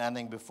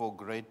 standing before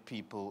great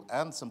people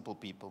and simple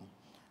people,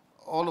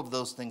 all of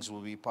those things will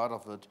be part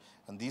of it.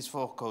 And these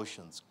four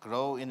quotients: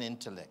 grow in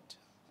intellect.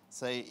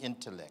 Say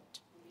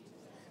intellect.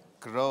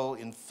 Grow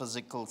in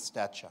physical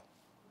stature.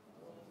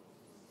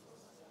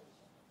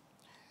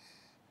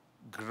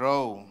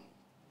 Grow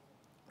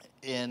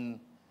in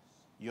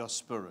your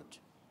spirit.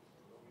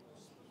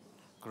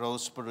 Grow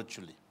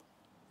spiritually.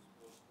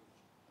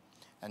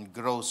 And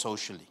grow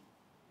socially.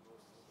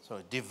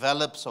 So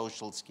develop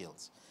social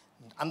skills.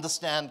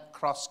 Understand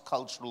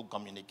cross-cultural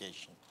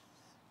communication.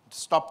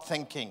 Stop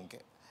thinking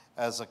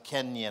as a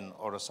Kenyan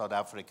or a South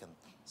African.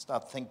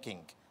 Start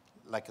thinking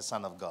like a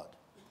son of God.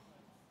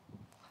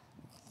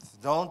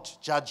 Don't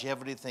judge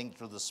everything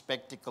through the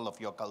spectacle of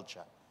your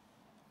culture.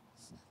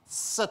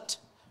 Sit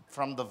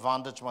from the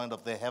vantage point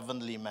of the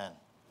heavenly man.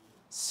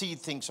 See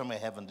things from a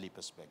heavenly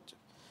perspective.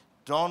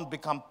 Don't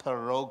become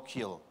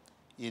parochial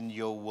in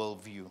your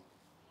worldview.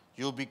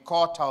 You'll be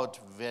caught out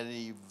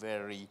very,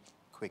 very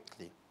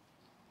quickly.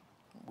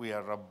 We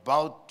are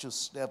about to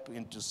step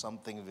into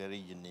something very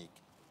unique.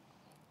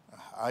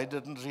 I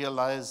didn't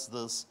realize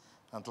this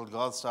until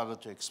God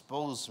started to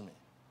expose me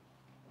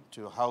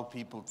to how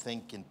people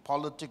think in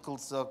political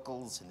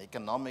circles, in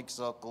economic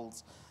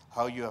circles,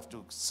 how you have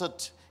to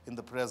sit in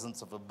the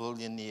presence of a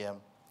billionaire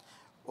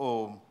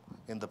or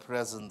in the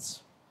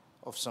presence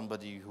of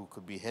somebody who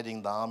could be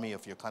heading the army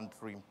of your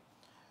country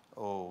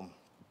or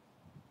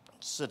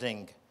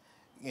sitting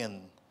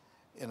in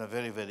a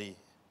very, very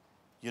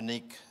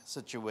unique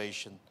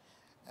situation.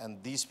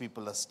 And these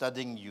people are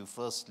studying you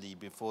firstly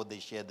before they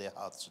share their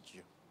hearts with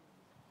you.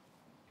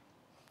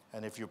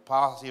 And if you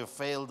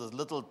fail the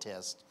little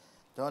test,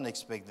 don't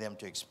expect them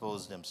to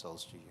expose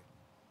themselves to you.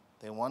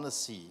 They want to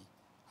see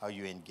how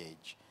you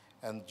engage.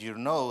 And you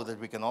know that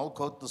we can all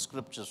quote the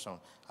scriptures from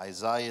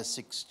Isaiah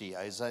 60,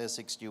 Isaiah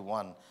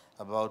 61,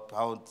 about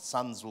how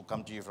sons will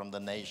come to you from the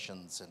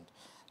nations and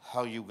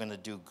how you're going to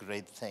do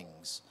great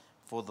things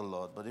for the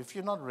Lord. But if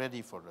you're not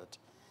ready for it,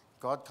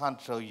 God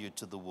can't throw you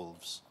to the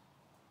wolves.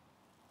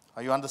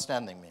 Are you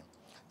understanding me?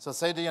 So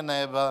say to your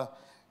neighbor,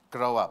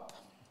 grow up.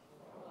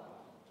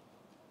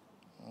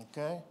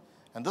 Okay?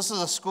 And this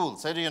is a school.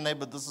 Say to your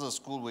neighbor, this is a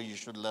school where you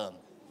should learn.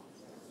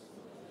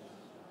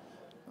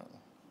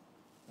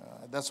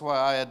 That's why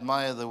I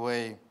admire the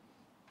way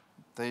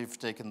they've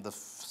taken the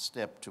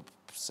step to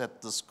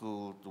set the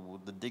school,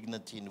 the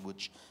dignity in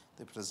which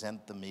they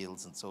present the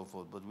meals and so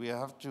forth. But we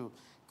have to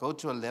go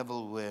to a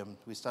level where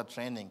we start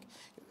training.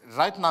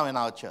 Right now in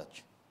our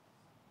church,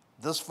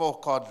 these 4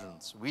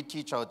 quadrants, we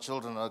teach our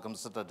children how to come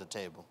sit at the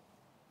table.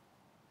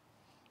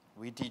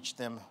 We teach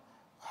them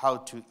how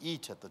to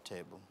eat at the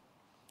table.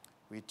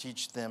 We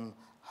teach them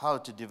how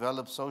to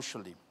develop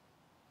socially.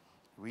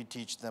 We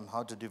teach them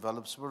how to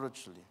develop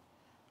spiritually.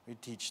 We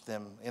teach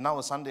them in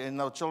our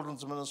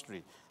children's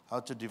ministry, how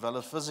to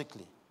develop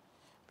physically.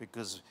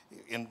 Because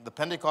in the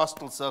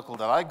Pentecostal circle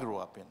that I grew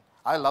up in,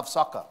 I love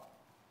soccer.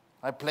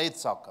 I played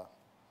soccer.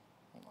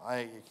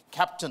 I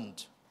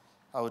captained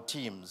our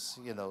teams,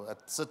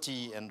 at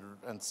city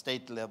and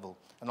state level,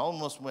 and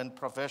almost went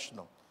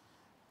professional.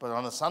 But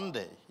on a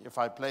Sunday, if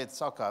I played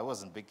soccer, I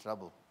was in big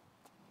trouble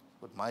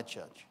with my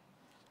church.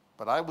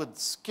 But I would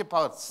slip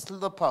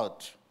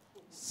out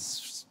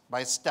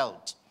by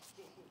stealth,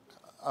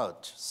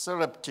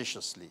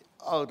 surreptitiously,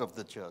 out of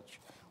the church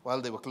while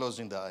they were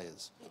closing their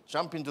eyes,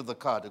 jump into the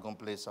car to go and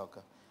play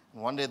soccer.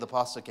 And one day the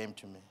pastor came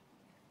to me,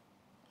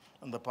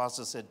 and the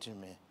pastor said to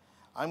me,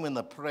 I'm going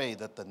to pray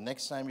that the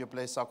next time you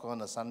play soccer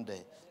on a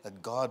Sunday,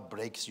 that God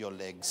breaks your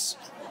legs.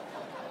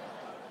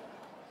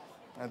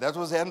 And that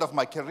was the end of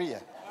my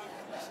career.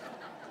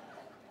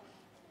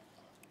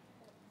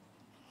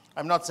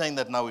 I'm not saying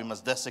that now we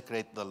must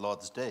desecrate the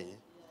Lord's day,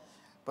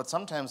 but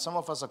sometimes some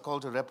of us are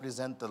called to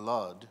represent the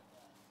Lord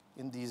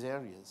in these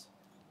areas.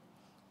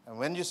 And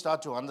when you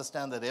start to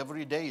understand that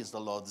every day is the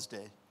Lord's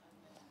day,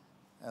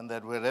 and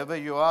that wherever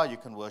you are, you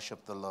can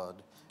worship the Lord,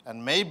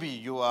 and maybe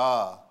you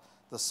are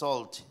the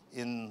salt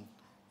in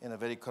a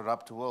very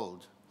corrupt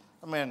world.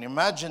 I mean,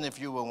 imagine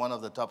if you were one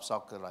of the top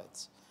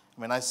soccerites.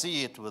 I mean, I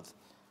see it with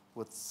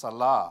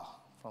Salah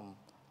from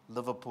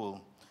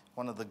Liverpool,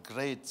 one of the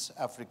great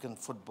African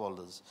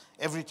footballers.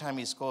 Every time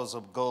he scores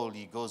a goal,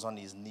 he goes on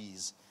his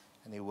knees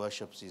and he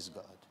worships his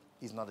God.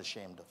 He's not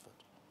ashamed of it.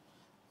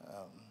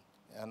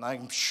 And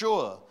I'm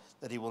sure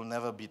that he will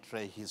never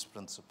betray his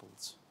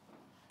principles.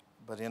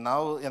 But in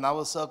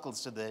our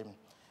circles today,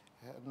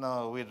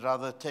 no, we'd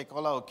rather take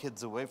all our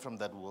kids away from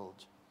that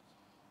world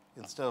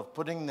instead of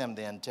putting them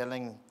there and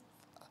telling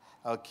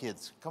our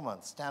kids, come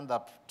on, stand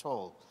up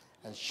tall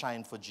and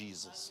shine for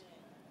Jesus.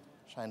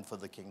 Shine for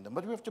the kingdom.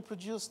 But we have to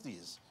produce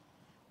these.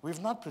 We've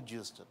not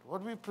produced it.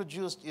 What we've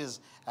produced is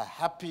a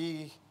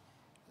happy,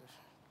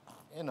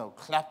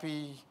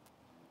 clappy,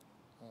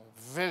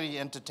 very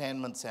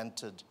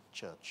entertainment-centered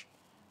church.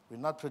 We're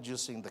not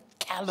producing the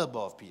caliber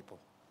of people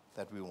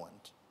that we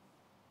want.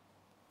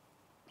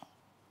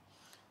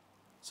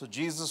 So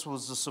Jesus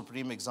was the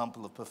supreme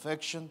example of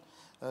perfection.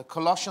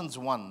 Colossians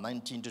 1,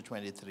 19 to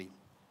 23.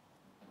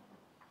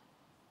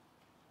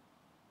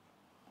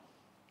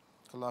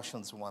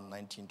 Colossians 1,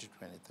 19 to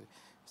 23.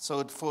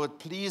 So for it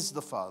pleased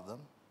the Father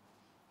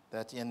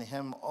that in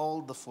him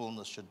all the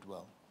fullness should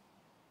dwell.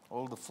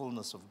 All the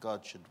fullness of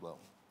God should dwell.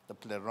 The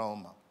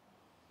pleroma.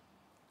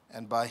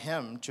 And by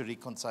him to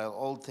reconcile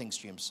all things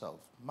to himself.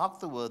 Mark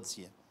the words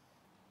here.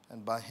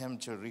 And by him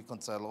to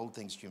reconcile all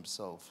things to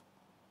himself.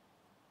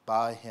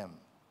 By him.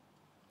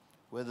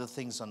 Whether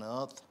things on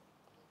earth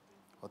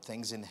or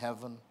things in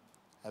heaven,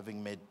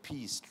 having made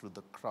peace through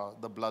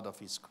the blood of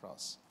his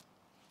cross.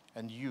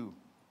 And you.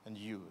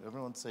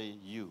 Everyone say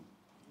you.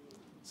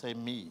 Say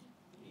me.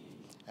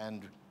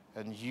 And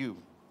you,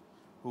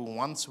 who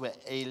once were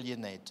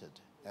alienated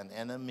and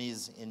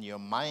enemies in your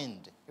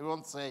mind.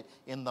 Everyone say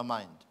in the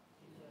mind.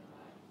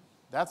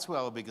 That's where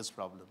our biggest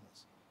problem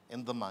is.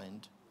 In the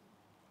mind.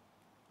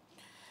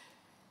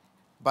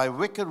 By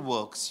wicked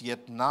works,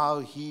 yet now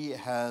he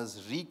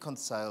has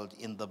reconciled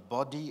in the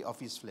body of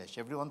his flesh.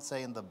 Everyone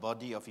say in the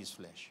body of his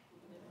flesh.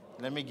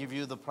 Let me give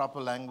you the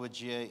proper language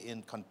here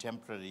in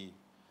contemporary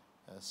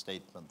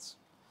statements.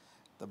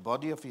 The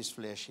body of his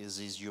flesh is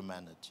his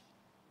humanity.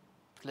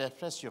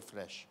 Press your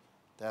flesh.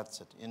 That's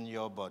it. In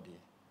your body.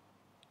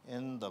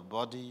 In the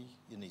body,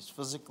 in his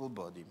physical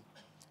body,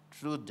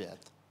 through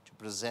death, to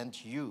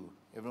present you.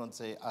 Everyone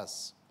say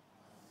us.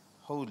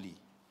 Holy.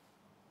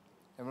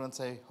 Everyone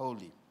say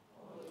holy.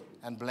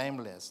 And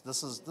blameless.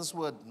 This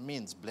word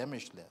means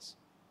blemishless.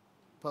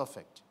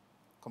 Perfect.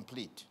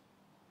 Complete.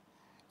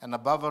 And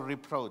above a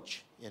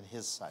reproach in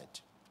his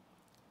sight.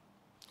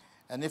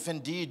 And if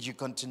indeed you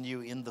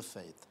continue in the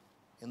faith,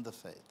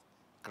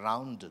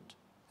 grounded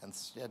and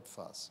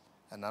steadfast,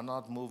 and are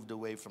not moved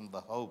away from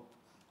the hope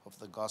of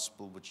the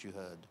gospel which you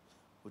heard,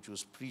 which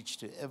was preached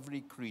to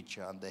every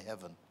creature under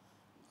heaven,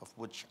 of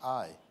which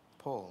I,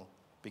 Paul,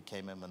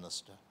 became a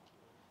minister.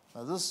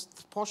 Now,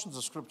 portions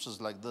of scriptures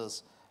like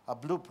this are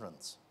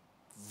blueprints,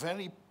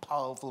 very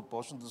powerful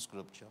portions of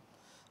scripture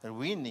that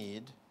we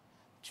need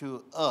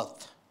to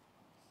earth.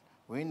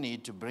 We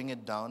need to bring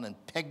it down and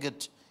peg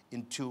it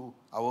into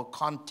our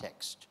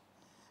context.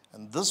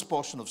 And this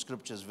portion of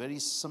scripture is very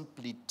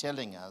simply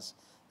telling us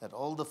that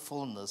all the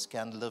fullness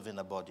can live in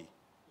a body.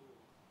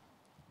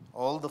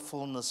 All the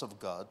fullness of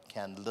God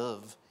can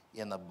live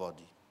in a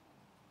body.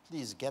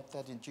 Please get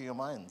that into your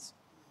minds.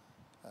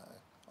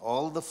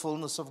 All the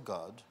fullness of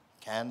God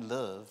can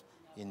live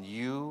in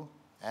you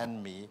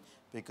and me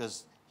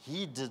because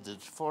he did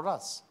it for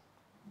us.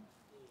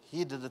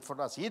 He did it for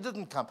us. He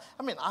didn't come.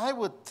 I mean, I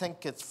would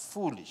think it's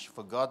foolish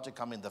for God to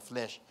come in the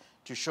flesh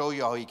to show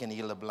you how he can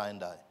heal a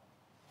blind eye.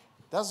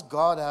 Does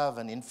God have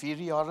an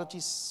inferiority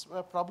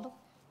problem?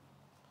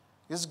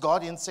 Is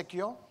God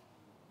insecure?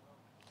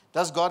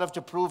 Does God have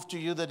to prove to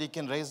you that he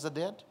can raise the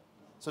dead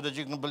so that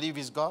you can believe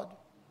he's God?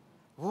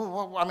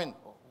 I mean,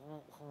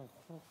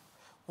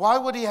 why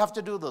would he have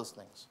to do those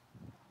things?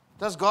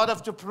 Does God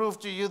have to prove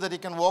to you that he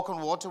can walk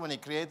on water when he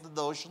created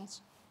the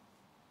oceans?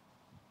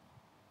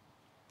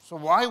 So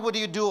why would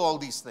he do all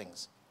these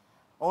things?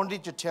 Only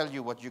to tell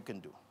you what you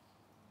can do.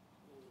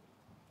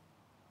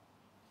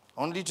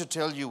 Only to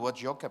tell you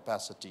what your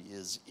capacity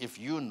is if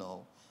you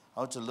know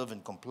how to live in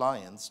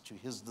compliance to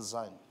his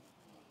design.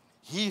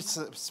 He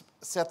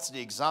sets the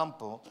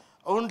example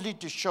only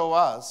to show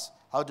us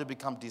how to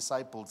become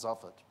disciples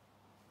of it.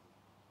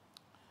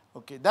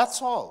 Okay,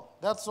 that's all.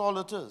 That's all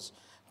it is.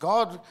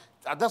 God,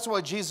 that's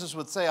why Jesus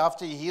would say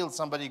after he healed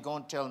somebody, go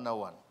and tell no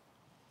one.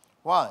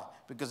 Why?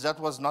 Because that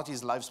was not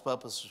his life's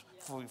purpose,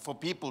 for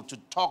people to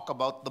talk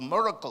about the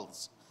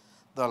miracles.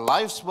 The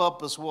life's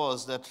purpose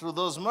was that through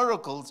those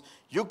miracles,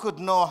 you could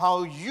know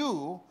how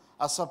you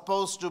are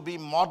supposed to be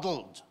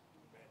modeled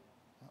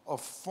or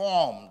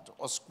formed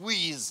or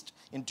squeezed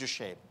into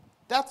shape.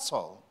 That's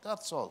all.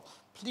 That's all.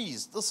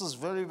 Please, this is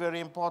very, very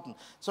important.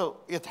 So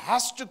it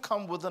has to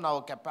come within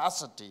our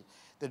capacity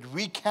that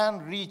we can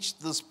reach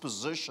this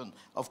position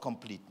of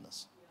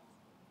completeness.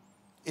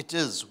 It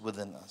is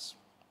within us.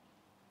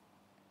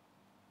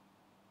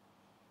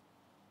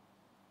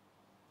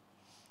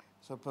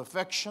 So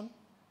perfection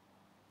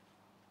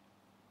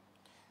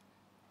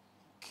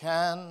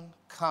can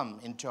come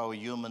into our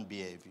human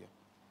behavior.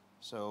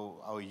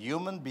 So our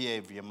human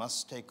behavior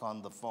must take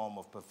on the form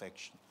of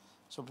perfection.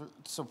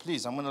 So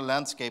please, I'm going to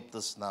landscape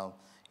this now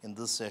in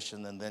this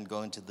session and then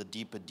go into the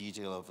deeper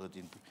detail of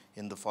it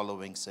in the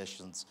following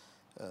sessions.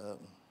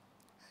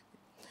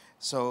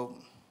 So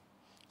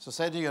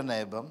say to your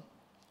neighbor,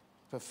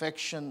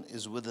 perfection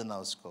is within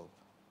our scope.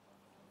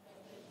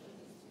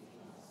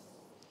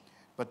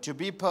 But to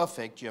be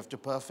perfect, you have to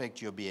perfect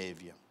your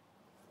behavior.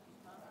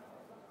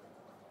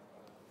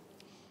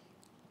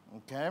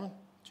 Okay?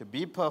 To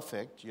be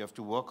perfect, you have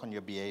to work on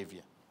your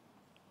behavior.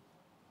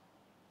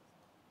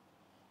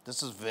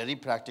 This is very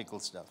practical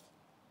stuff.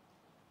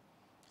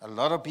 A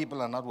lot of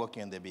people are not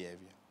working on their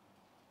behavior.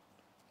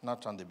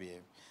 Not on their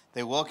behavior.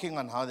 They're working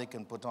on how they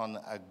can put on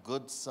a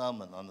good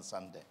sermon on a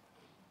Sunday.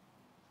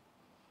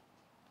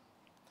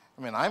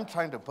 I mean, I'm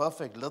trying to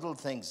perfect little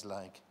things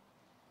like,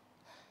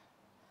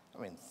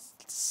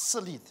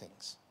 silly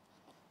things.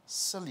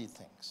 Silly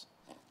things.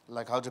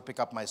 Like how to pick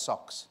up my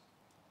socks,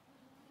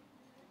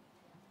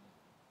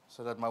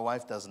 so that my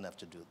wife doesn't have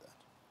to do that.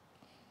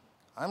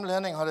 I'm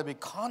learning how to be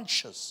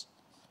conscious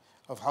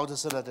of how to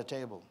sit at a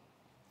table.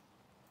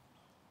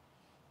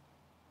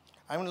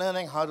 I'm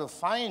learning how to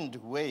find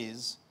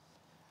ways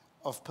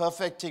of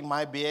perfecting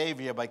my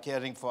behavior by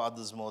caring for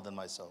others more than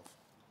myself.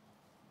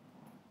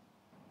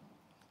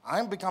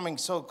 I'm becoming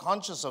so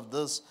conscious of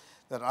this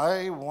that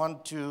I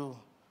want to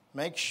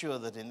make sure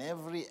that in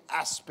every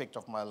aspect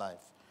of my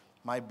life,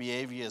 my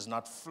behavior is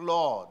not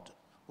flawed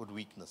with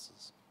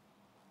weaknesses.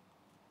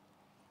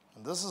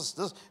 And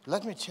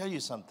let me tell you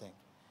something.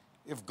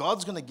 If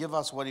God's going to give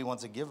us what he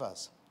wants to give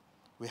us,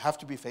 we have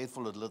to be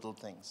faithful with little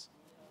things.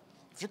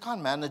 If you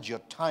can't manage your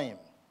time,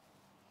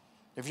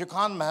 if you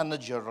can't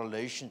manage your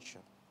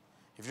relationship,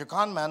 if you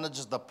can't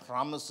manage the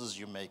promises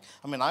you make,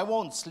 I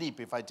won't sleep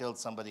if I tell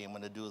somebody I'm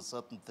going to do a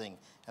certain thing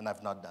and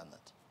I've not done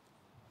it.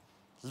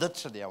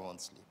 Literally, I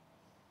won't sleep.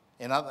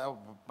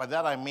 By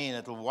that I mean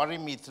it will worry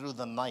me through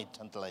the night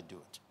until I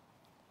do it.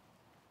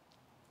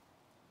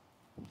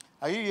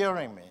 Are you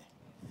hearing me?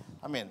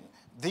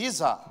 These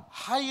are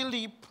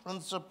highly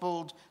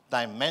principled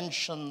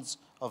dimensions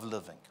of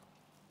living.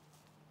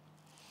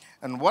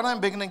 And what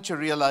I'm beginning to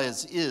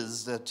realize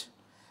is that,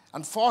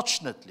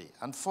 unfortunately,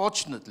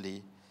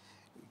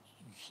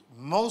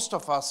 most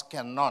of us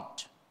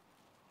cannot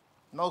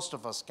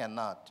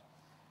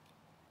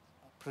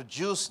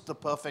produce the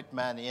perfect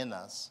man in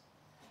us.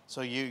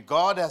 So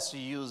God has to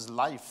use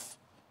life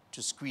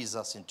to squeeze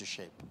us into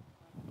shape.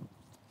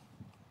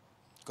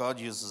 God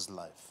uses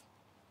life.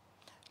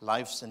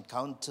 Life's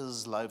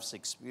encounters, life's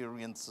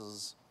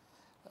experiences,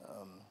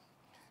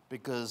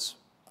 because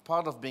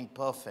part of being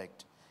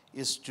perfect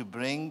is to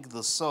bring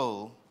the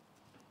soul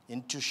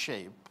into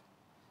shape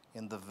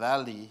in the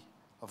valley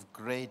of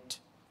great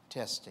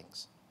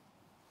testings.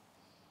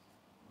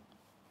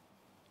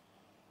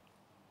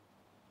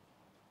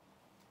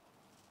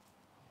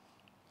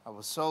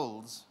 Our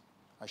souls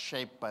are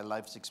shaped by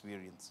life's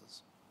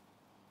experiences.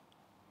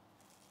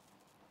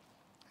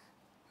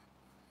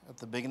 At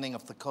the beginning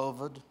of the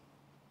COVID,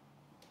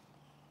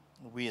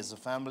 we as a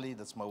family,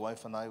 that's my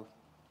wife and I,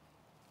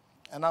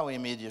 and our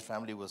immediate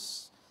family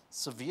was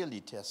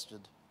severely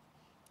tested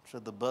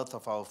through the birth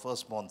of our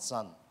firstborn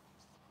son,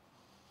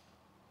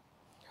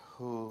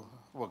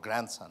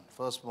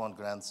 firstborn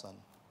grandson,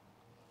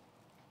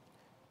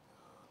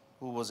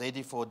 who was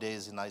 84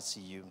 days in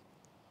ICU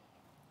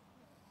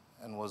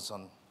and was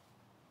on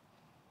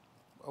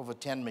over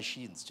 10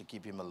 machines to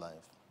keep him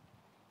alive.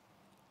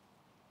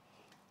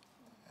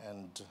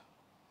 And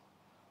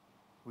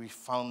we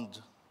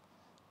found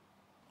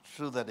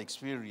through that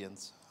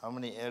experience how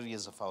many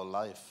areas of our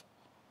life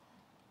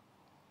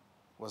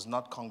was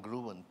not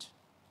congruent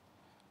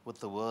with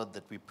the word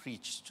that we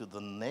preached to the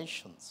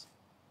nations.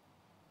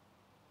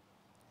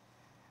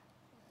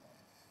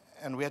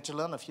 And we had to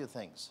learn a few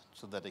things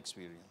through that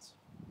experience,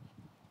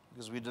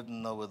 because we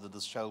didn't know whether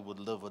this child would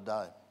live or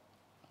die.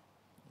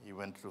 He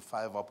went through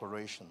 5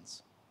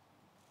 operations.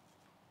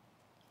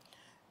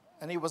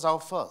 And he was our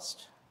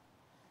first.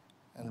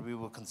 And we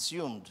were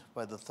consumed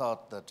by the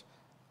thought that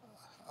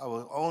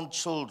our own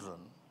children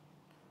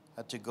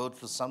had to go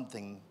through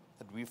something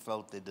that we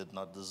felt they did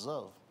not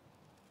deserve.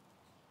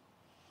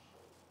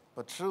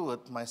 But through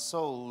it, my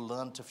soul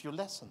learned a few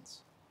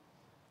lessons.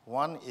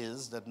 One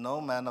is that no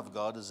man of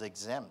God is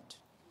exempt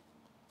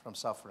from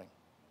suffering.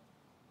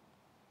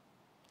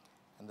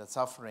 And that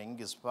suffering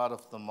is part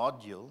of the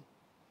module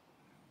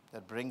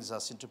that brings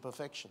us into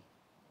perfection.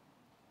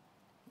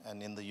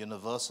 And in the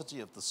university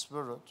of the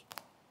Spirit,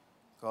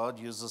 God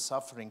uses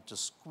suffering to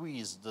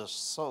squeeze the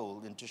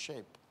soul into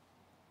shape.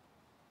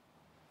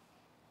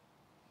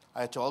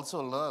 I had to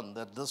also learn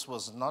that this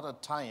was not a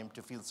time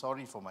to feel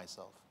sorry for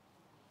myself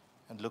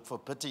and look for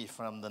pity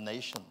from the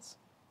nations.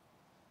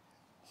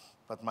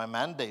 But my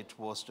mandate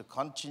was to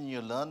continue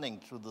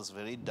learning through this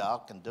very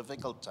dark and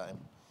difficult time,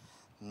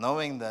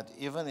 knowing that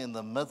even in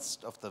the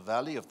midst of the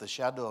valley of the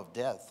shadow of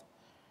death,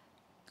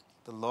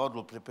 the Lord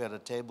will prepare a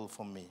table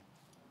for me.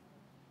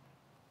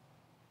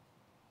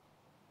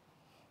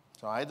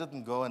 So I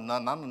didn't go, and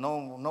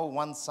no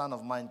one son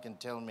of mine can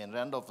tell me, and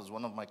Randolph is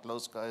one of my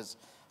close guys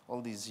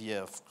all these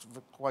years,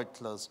 quite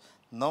close.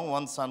 No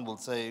one son will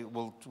say,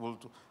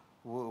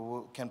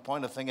 can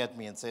point a finger at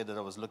me and say that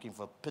I was looking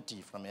for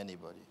pity from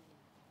anybody.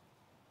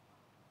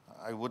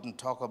 I wouldn't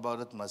talk about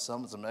it in my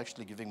sermons. I'm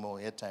actually giving more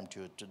airtime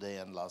to it today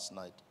and last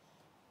night.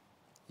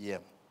 Yeah.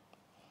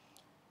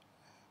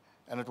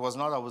 And it was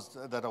not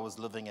that I was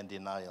living in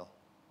denial.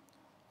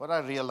 What I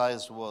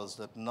realized was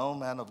that no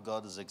man of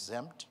God is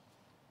exempt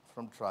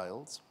from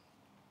trials.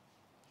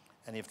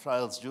 And if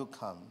trials do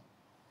come,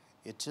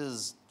 it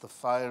is the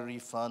fiery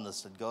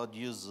furnace that God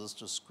uses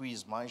to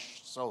squeeze my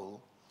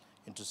soul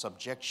into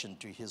subjection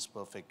to His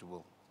perfect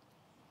will.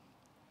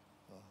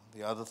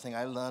 The other thing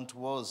I learned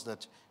was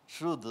that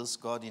through this,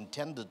 God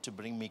intended to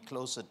bring me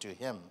closer to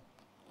Him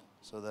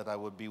so that I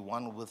would be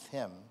one with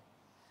Him,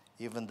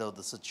 even though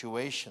the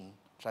situation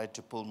tried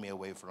to pull me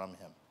away from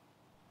Him.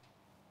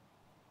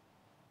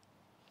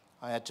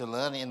 I had to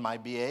learn in my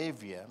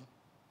behavior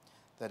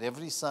that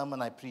every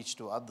sermon I preach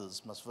to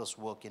others must first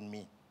work in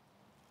me.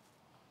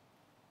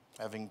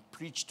 Having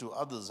preached to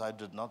others, I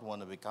did not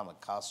want to become a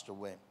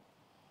castaway.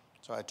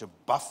 So I had to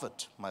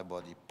buffet my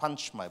body,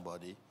 punch my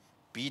body,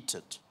 beat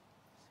it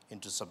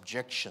into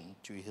subjection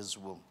to His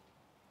will.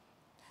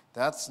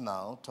 That's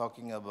now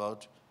talking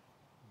about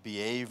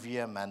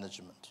behavior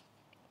management.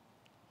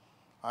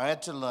 I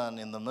had to learn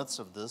in the midst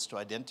of this to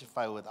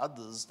identify with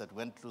others that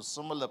went through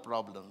similar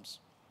problems,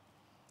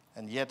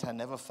 and yet I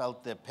never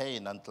felt their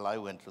pain until I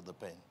went through the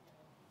pain.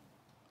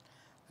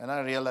 And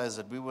I realized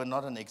that we were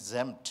not an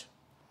exempt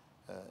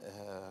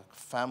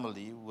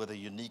family with a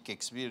unique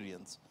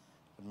experience,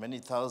 but many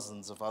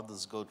thousands of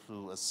others go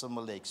through a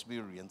similar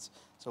experience.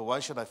 So why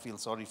should I feel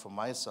sorry for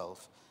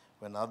myself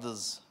when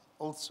others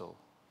also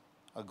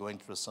are going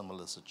through a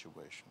similar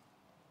situation?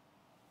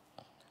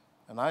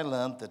 And I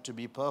learned that to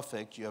be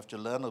perfect, you have to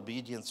learn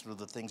obedience through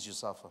the things you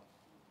suffer.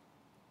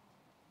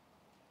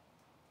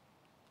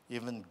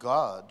 Even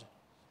God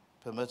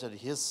permitted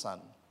His Son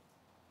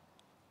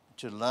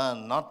to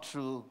learn not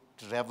through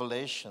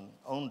revelation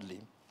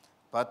only,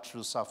 but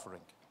through suffering.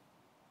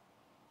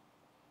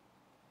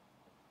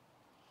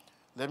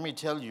 Let me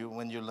tell you,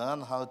 when you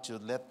learn how to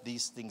let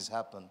these things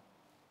happen,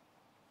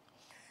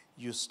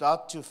 you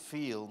start to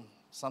feel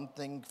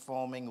something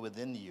forming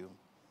within you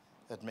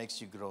that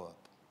makes you grow up.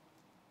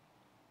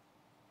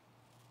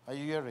 Are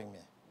you hearing me?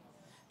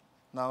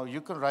 Now, you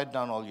can write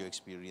down all your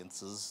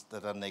experiences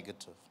that are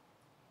negative.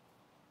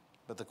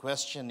 But the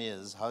question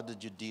is, how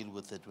did you deal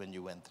with it when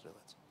you went through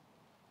it?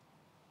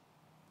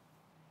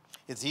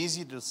 It's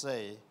easy to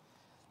say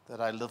that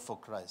I live for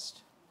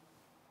Christ.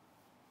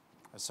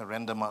 I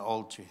surrender my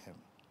all to Him.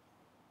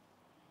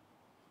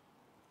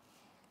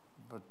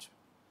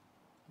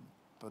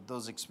 But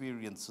those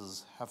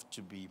experiences have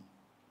to be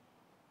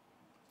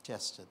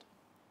tested.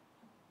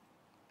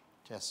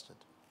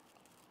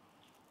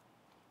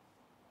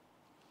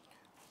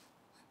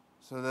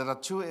 So there are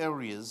 2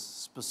 areas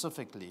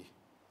specifically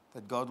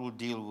that God will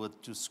deal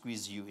with to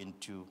squeeze you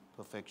into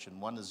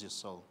perfection. One is your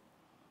soul.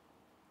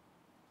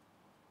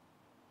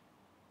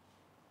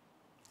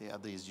 The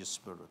other is your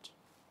spirit.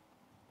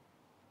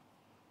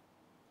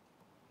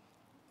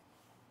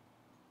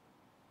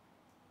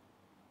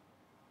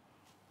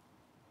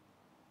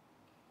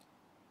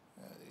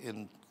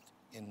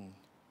 In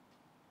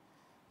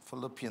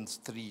Philippians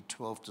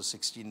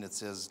 3:12-16, it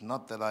says,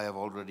 "Not that I have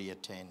already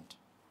attained,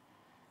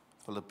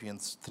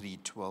 Philippians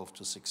 3:12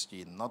 to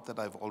 16. Not that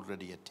I've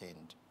already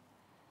attained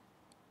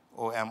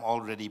or am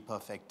already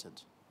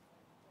perfected.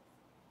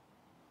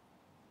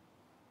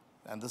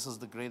 And this is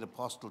the great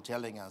apostle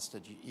telling us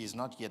that he's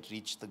not yet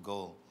reached the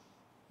goal,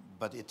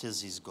 but it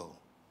is his goal.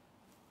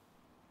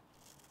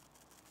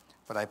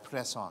 But I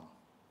press on.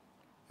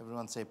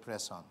 Everyone say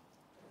press on.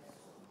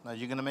 Now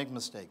you're going to make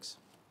mistakes,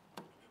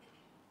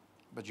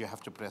 but you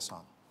have to press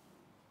on.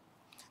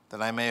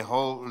 That I may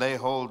lay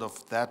hold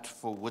of that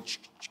for which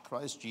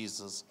Christ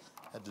Jesus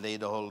had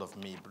laid hold of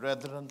me.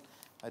 Brethren,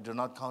 I do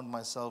not count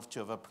myself to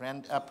have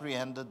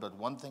apprehended, but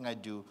one thing I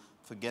do,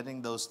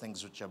 forgetting those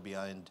things which are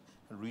behind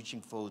and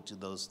reaching forward to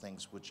those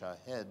things which are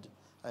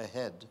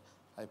ahead,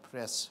 I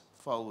press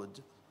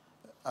forward.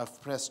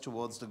 I've pressed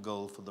towards the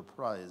goal for the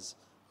prize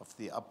of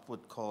the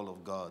upward call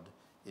of God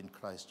in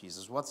Christ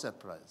Jesus. What's that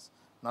prize?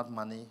 Not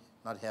money,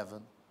 not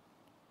heaven.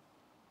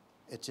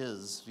 It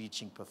is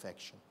reaching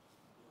perfection.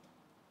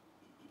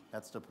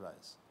 That's the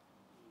prize.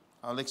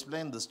 I'll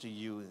explain this to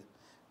you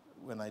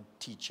when I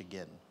teach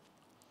again.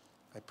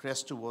 I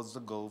press towards the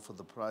goal for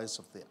the prize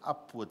of the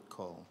upward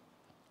call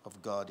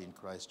of God in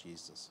Christ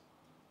Jesus.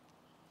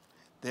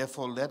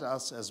 Therefore, let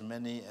us, as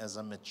many as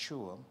are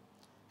mature,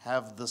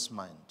 have this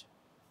mind.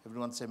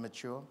 Everyone say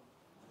mature.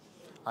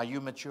 Are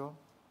you mature?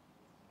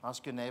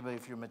 Ask your neighbor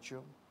if you're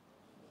mature.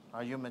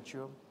 Are you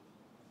mature?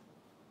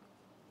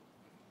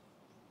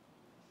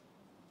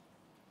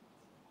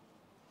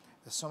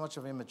 There's so much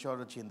of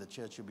immaturity in the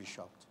church, you'll be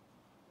shocked.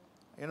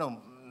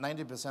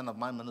 90% of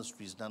my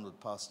ministry is done with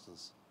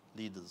pastors,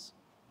 leaders.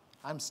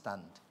 I'm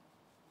stunned.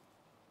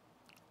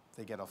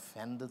 They get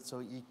offended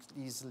so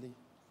easily.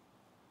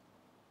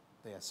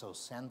 They are so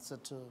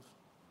sensitive.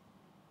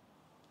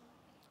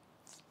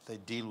 They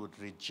deal with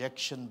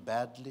rejection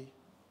badly.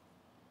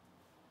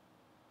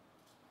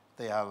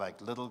 They are like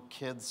little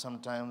kids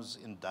sometimes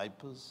in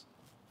diapers.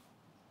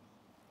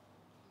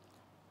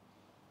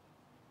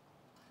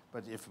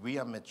 But if we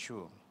are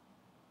mature,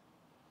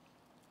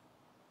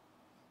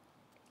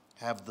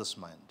 have this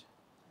mind.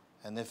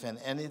 And if in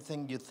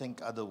anything you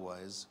think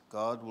otherwise,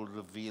 God will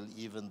reveal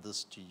even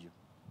this to you.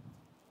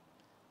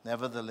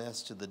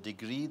 Nevertheless, to the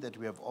degree that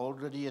we have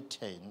already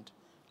attained,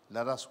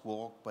 let us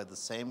walk by the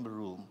same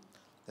rule.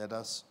 Let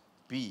us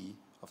be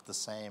of the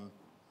same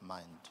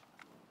mind.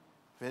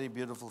 Very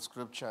beautiful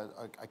scripture.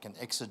 I can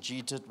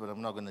exegete it, but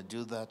I'm not going to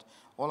do that.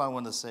 All I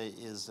want to say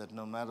is that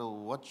no matter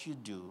what you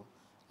do,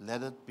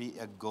 let it be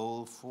a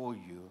goal for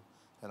you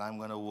that I'm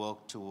going to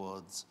work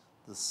towards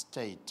the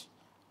state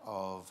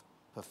of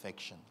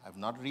perfection. I've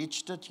not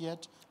reached it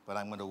yet, but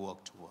I'm going to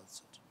work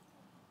towards it.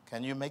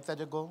 Can you make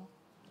that a goal?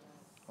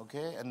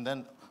 Okay, and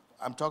then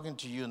I'm talking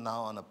to you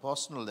now on a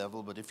personal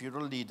level, but if you're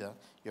a leader,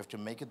 you have to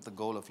make it the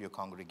goal of your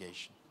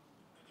congregation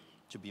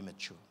to be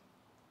mature.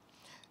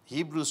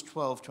 Hebrews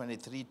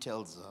 12:23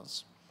 tells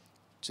us,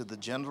 to the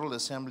general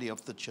assembly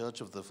of the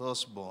church of the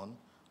firstborn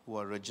who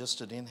are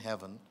registered in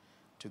heaven,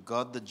 to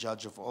God the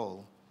judge of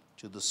all,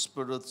 to the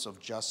spirits of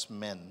just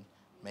men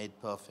made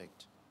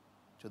perfect.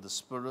 To the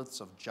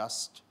spirits of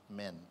just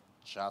men.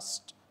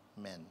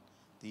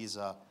 These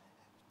are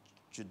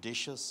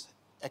judicious,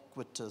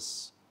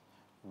 equitous,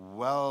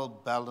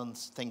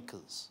 well-balanced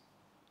thinkers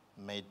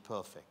made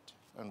perfect.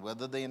 And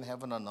whether they're in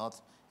heaven or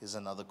not is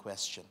another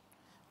question.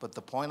 But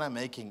the point I'm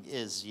making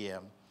is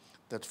here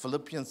that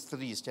Philippians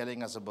 3 is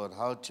telling us about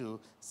how to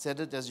set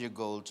it as your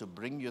goal to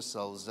bring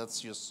yourselves,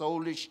 that's your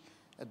soulish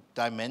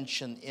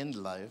dimension in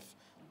life,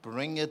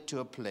 bring it to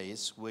a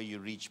place where you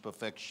reach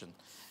perfection.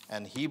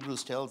 And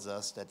Hebrews tells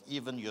us that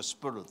even your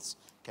spirits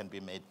can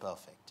be made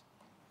perfect.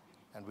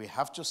 And we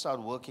have to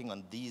start working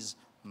on these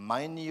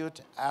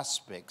minute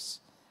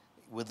aspects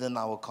within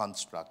our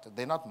construct.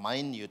 They're not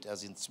minute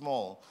as in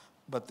small,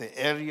 but the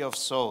area of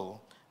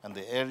soul and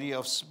the area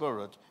of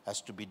spirit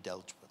has to be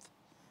dealt with.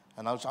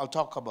 And I'll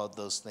talk about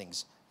those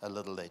things a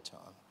little later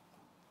on.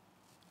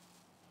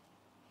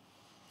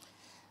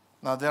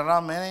 Now, there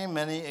are many,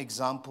 many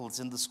examples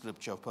in the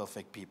scripture of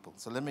perfect people.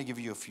 So let me give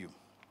you a few.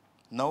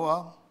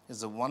 Noah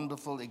is a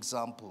wonderful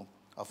example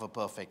of a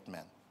perfect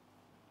man.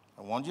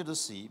 I want you to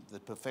see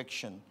that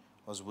perfection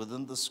was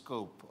within the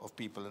scope of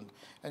people.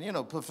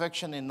 And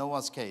perfection in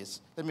Noah's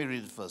case, let me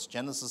read it first.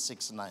 Genesis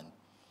 6:9.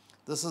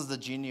 This is the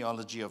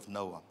genealogy of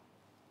Noah.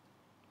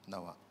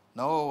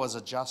 Noah was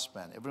a just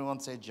man. Everyone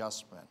say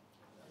just man.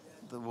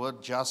 The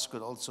word just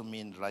could also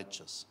mean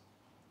righteous.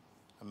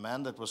 A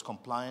man that was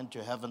compliant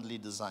to heavenly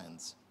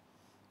designs.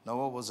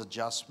 Noah was a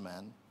just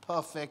man,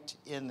 perfect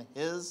in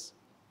his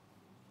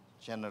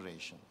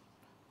generation.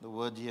 The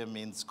word here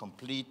means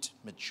complete,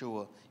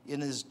 mature. In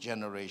his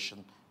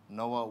generation,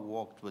 Noah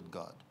walked with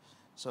God.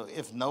 So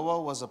if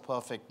Noah was a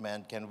perfect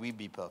man, can we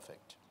be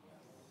perfect?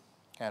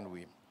 Can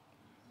we?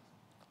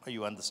 Are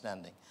you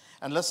understanding?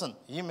 And listen,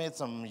 he made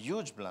some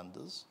huge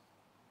blunders.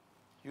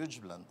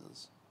 Huge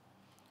blunders.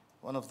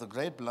 One of the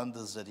great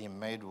blunders that he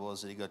made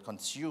was that he got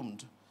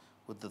consumed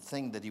with the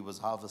thing that he was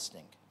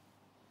harvesting.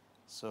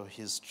 So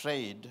his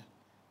trade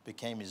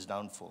became his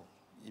downfall.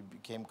 He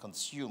became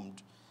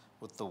consumed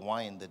with the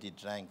wine that he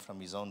drank from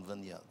his own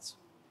vineyards.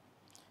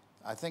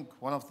 I think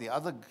one of the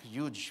other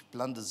huge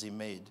blunders he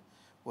made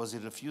was he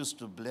refused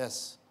to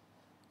bless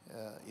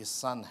his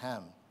son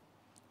Ham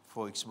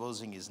for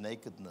exposing his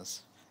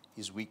nakedness,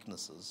 his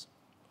weaknesses,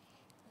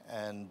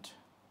 and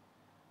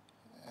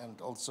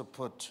also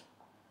put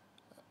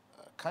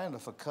kind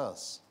of a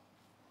curse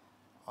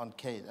on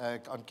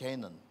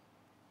Canaan,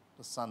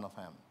 the son of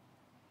Ham.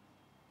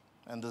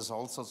 And there's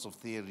all sorts of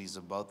theories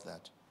about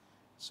that.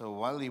 So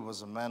while he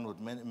was a man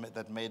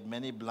that made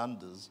many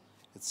blunders,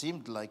 it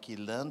seemed like he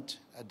learned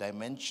a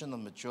dimension of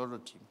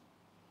maturity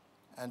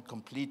and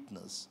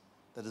completeness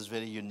that is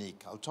very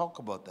unique. I'll talk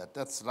about that.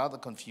 That's rather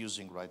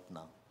confusing right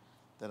now,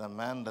 that a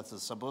man that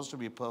is supposed to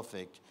be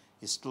perfect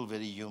is still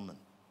very human.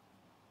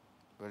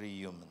 Very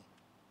human.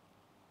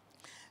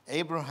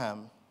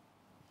 Abraham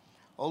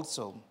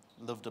also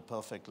lived a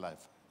perfect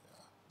life.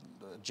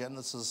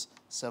 Genesis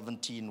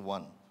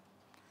 17:1.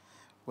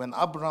 When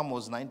Abram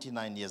was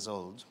 99 years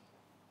old,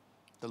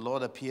 the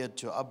Lord appeared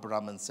to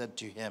Abram and said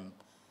to him,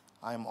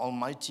 I am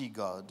Almighty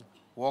God,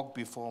 walk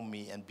before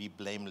me and be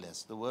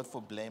blameless. The word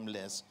for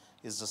blameless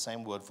is the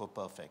same word for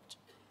perfect.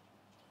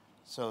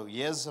 So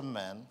here's a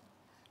man,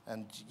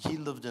 and he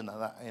lived in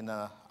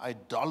an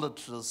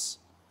idolatrous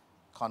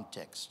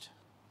context,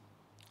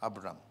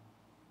 Abram.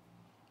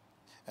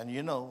 And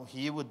you know,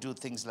 he would do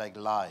things like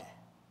lie.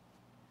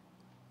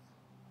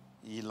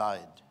 He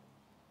lied.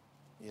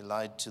 He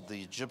lied to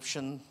the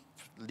Egyptian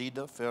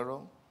leader,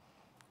 Pharaoh.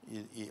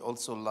 He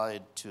also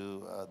lied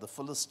to the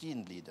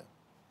Philistine leader,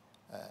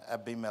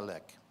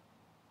 Abimelech.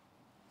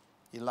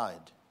 He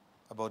lied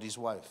about his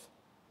wife.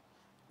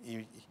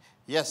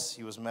 Yes,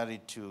 he was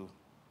married to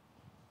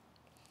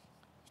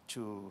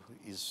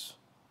his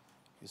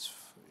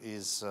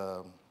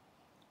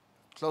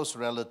close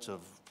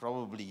relative,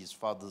 probably his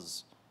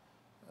father's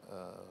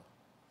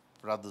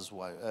brother's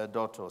wife,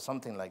 daughter, or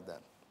something like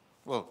that.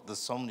 Well, there's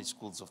so many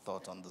schools of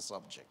thought on the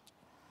subject.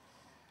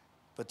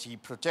 But he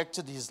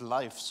protected his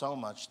life so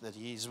much that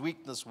his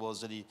weakness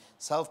was that he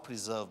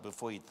self-preserved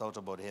before he thought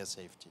about her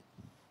safety.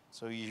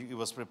 So he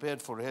was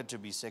prepared for her to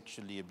be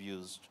sexually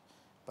abused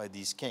by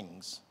these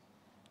kings,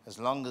 as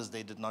long as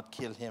they did not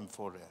kill him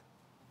for her.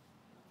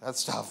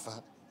 That's tough,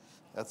 huh?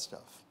 That's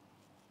tough.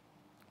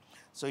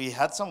 So he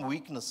had some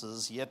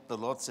weaknesses, yet the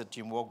Lord said to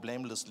him, walk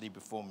blamelessly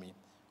before me,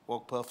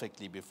 walk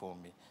perfectly before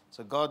me.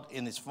 So God,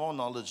 in his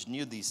foreknowledge,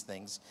 knew these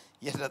things,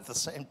 yet at the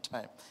same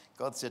time,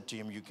 God said to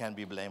him, you can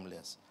be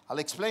blameless. I'll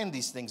explain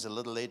these things a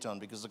little later on,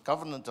 because the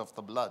covenant of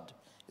the blood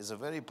is a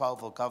very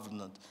powerful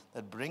covenant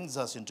that brings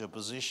us into a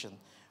position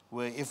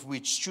where if we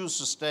choose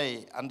to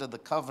stay under the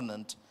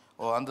covenant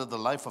or under the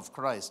life of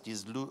Christ,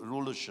 his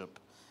rulership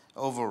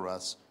over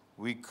us,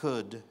 we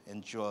could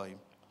enjoy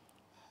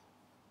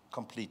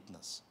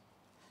completeness.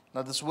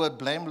 Now this word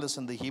blameless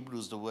in the Hebrew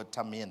is the word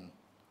tamin.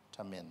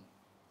 Tamin.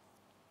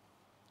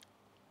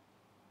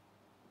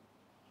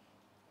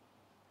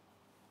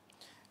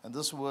 And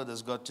this word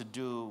has got to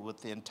do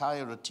with the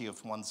entirety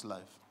of one's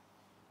life.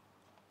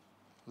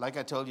 Like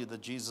I told you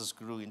that Jesus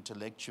grew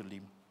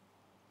intellectually,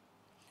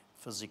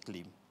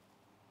 physically,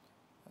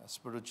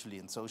 spiritually,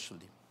 and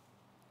socially.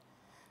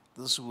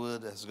 This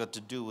word has got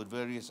to do with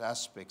various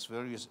aspects,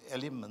 various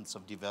elements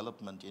of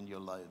development in your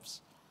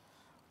lives.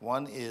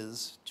 One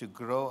is to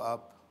grow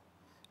up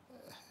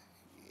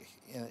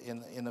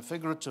in a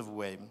figurative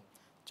way,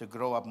 to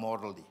grow up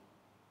morally,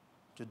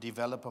 to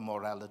develop a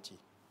morality.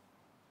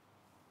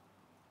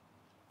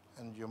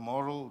 And your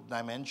moral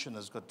dimension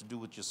has got to do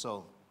with your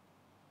soul.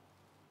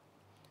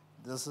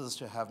 This is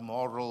to have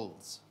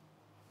morals.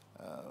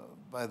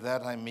 By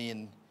that I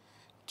mean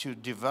to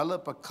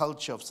develop a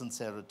culture of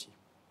sincerity.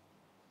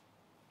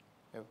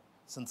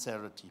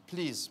 Sincerity.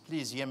 Please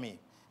hear me.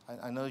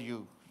 I know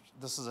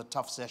this is a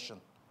tough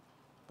session,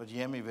 but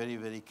hear me very,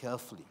 very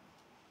carefully.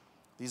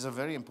 These are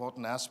very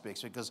important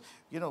aspects because,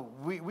 you know,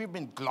 we've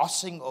been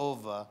glossing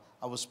over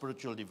our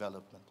spiritual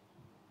development.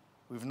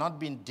 We've not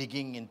been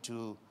digging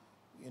into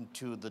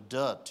the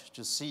dirt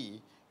to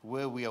see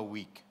where we are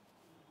weak.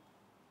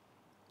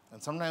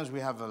 And sometimes we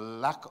have a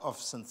lack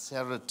of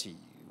sincerity.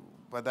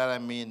 By that I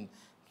mean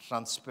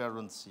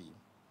transparency,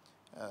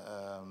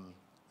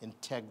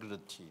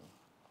 integrity,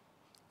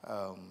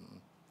 a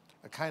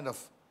kind of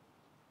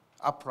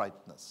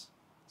uprightness.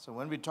 So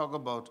when we talk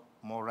about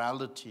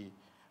morality,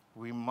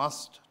 we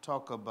must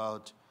talk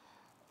about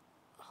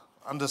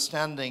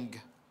understanding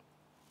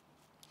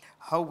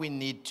how we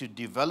need to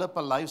develop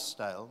a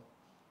lifestyle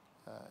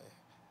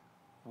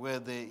where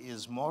there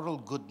is moral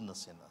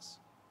goodness in us.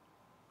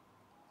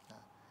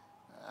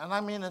 And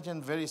I mean it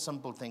in very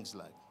simple things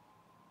like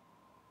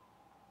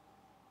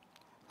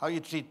how you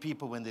treat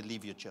people when they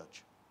leave your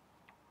church.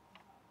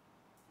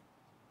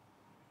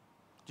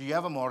 Do you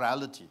have a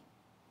morality?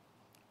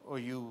 Or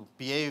you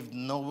behave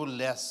no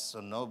less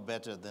or no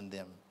better than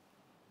them?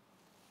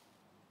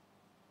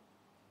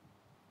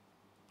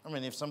 I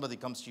mean, if somebody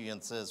comes to you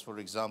and says, for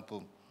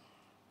example,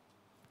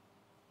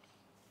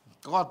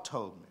 God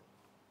told me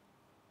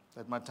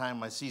that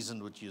my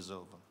season with you is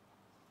over.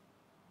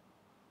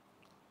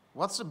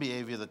 What's the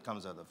behavior that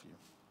comes out of you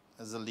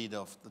as a leader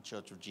of the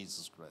Church of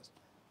Jesus Christ,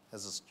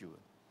 as a steward?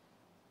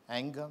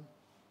 anger,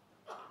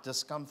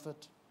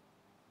 discomfort.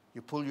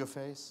 You pull your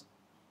face,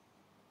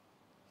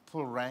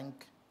 pull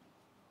rank.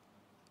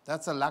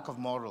 That's a lack of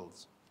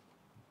morals.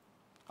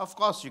 Of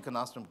course, you can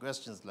ask them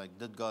questions like,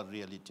 did God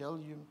really tell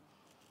you?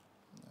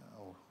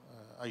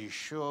 Are you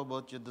sure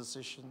about your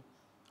decision?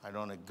 I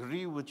don't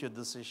agree with your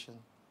decision.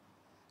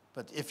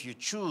 But if you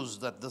choose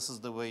that this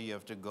is the way you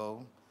have to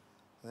go,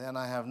 then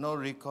I have no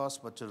recourse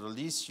but to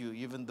release you,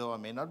 even though I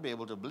may not be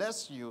able to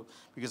bless you,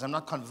 because I'm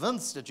not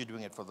convinced that you're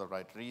doing it for the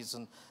right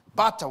reason,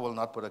 but I will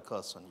not put a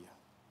curse on you.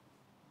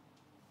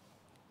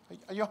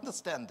 Are you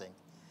understanding?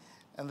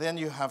 And then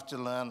you have to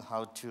learn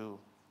how to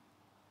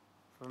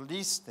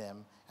release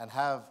them and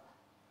have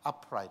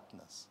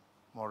uprightness,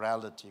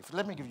 morality.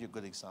 Let me give you a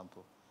good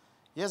example.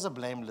 Here's a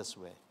blameless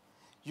way.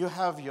 You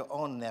have your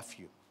own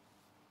nephew,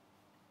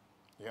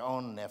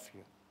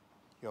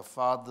 your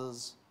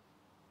father's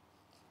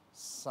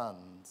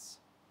son's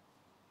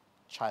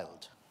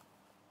child.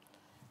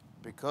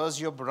 Because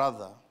your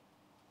brother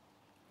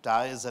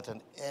dies at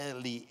an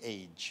early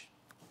age,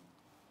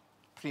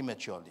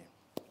 prematurely,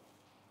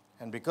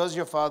 and because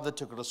your father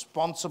took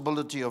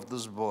responsibility of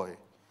this boy,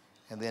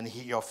 and then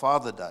your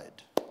father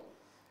died,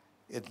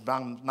 it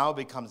now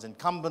becomes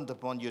incumbent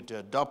upon you to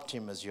adopt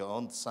him as your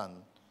own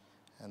son,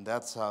 and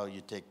that's how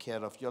you take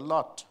care of your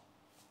Lot.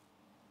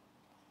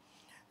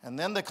 And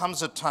then there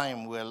comes a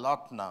time where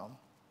Lot now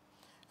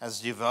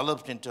has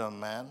developed into a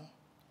man,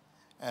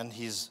 and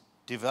he's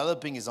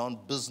developing his own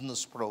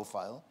business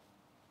profile,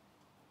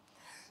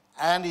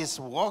 and he's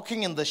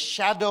walking in the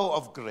shadow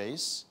of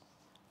grace,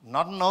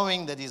 not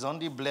knowing that he's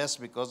only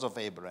blessed because of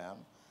Abraham.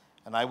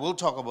 And I will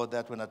talk about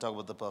that when I talk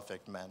about the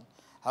perfect man,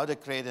 how to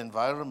create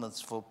environments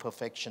for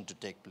perfection to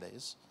take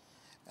place.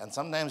 And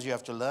sometimes you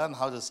have to learn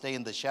how to stay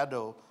in the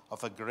shadow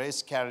of a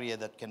grace carrier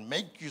that can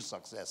make you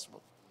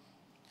successful.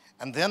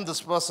 And then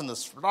this person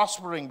is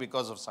prospering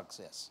because of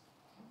success.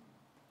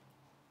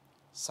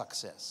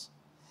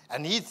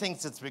 And he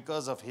thinks it's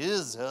because of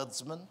his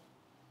herdsmen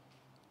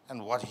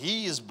and what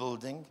he is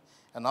building.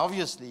 And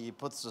obviously he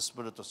puts the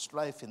spirit of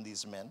strife in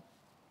these men.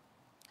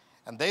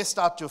 And they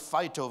start to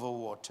fight over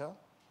water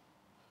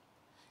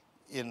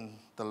in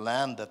the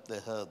land that the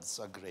herds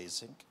are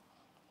grazing.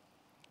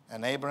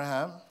 And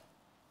Abraham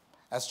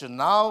has to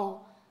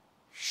now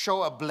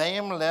show a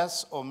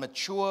blameless or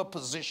mature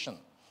position,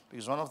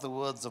 because one of the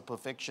words of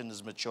perfection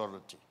is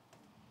maturity.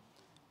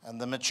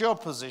 And the mature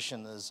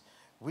position is,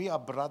 we are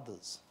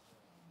brothers.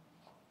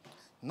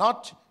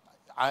 Not,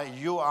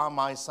 you are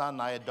my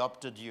son, I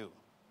adopted you.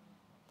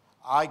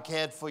 I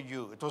cared for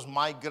you. It was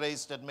my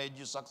grace that made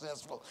you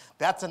successful.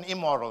 That's an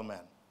immoral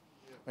man.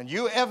 When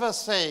you ever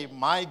say,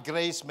 my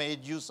grace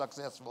made you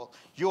successful,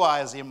 you are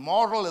as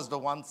immoral as the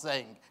one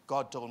saying,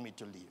 God told me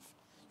to leave.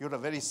 You're a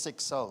very sick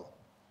soul.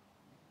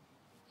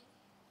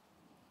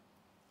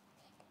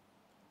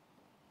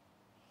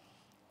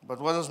 But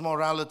what is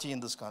morality in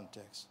this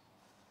context?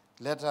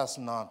 Let us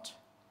not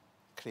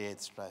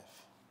create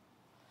strife.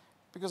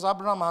 Because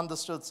Abraham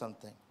understood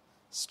something.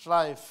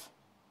 Strife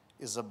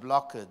is a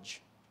blockage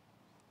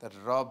that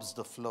robs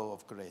the flow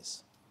of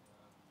grace.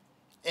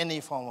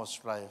 Any form of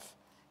strife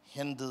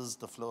hinders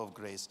the flow of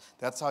grace.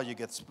 That's how you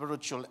get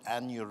spiritual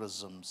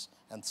aneurysms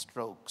and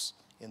strokes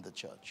in the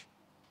church.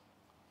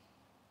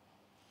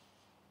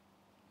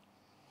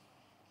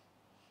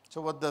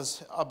 So what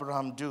does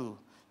Abraham do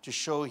to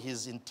show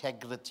his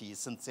integrity, his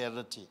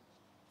sincerity?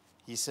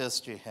 He says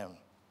to him,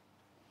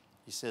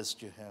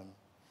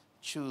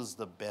 choose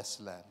the best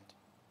land.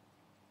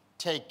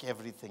 Take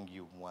everything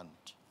you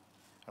want.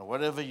 And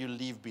whatever you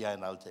leave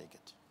behind, I'll take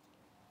it.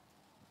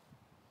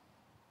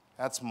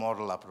 That's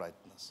moral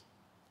uprightness.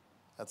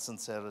 That's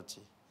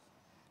sincerity.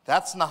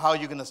 That's not how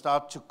you're going to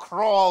start to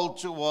crawl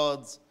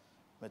towards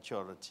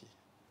maturity.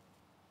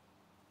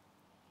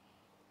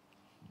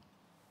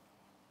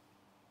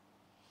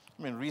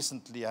 I mean,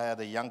 recently I had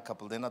a young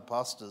couple. They're not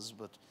pastors,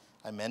 but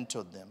I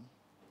mentored them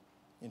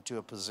into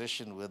a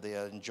position where they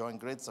are enjoying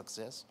great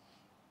success,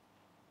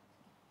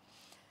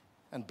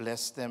 and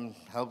blessed them,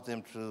 helped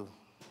them through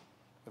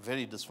a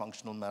very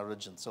dysfunctional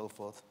marriage and so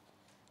forth.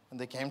 And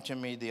they came to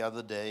me the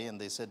other day and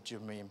they said to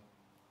me,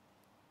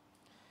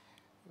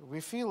 we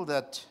feel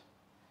that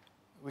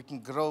we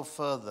can grow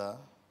further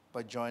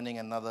by joining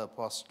another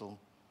apostle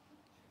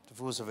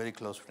who is a very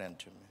close friend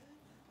to me,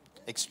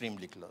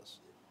 extremely close.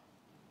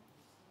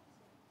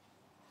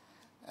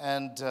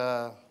 And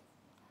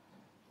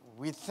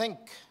we think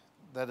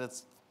that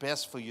it's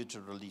best for you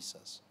to release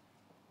us.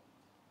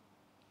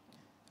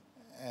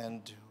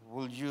 And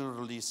will you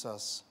release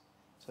us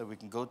so we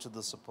can go to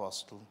this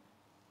apostle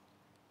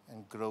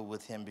and grow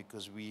with him,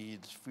 because we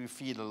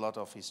feel a lot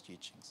of his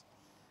teachings.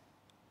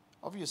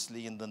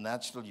 Obviously, in the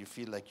natural, you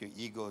feel like your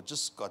ego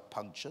just got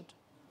punctured.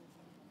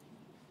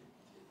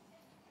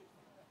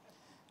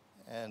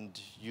 And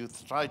you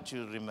try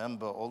to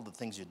remember all the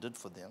things you did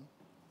for them.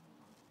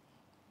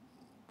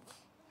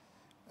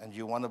 And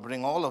you want to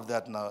bring all of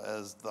that now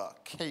as the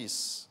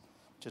case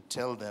to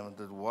tell them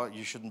that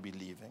you shouldn't be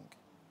leaving.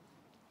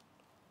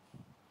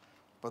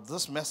 But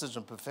this message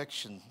on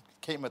perfection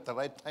came at the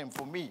right time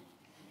for me.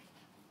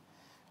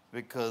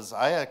 because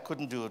I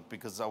couldn't do it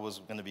because I was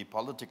going to be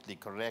politically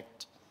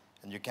correct,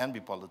 and you can be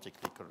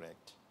politically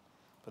correct.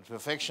 But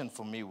perfection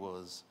for me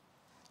was,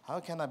 how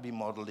can I be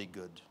morally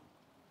good?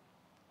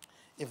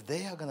 If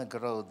they are going to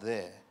grow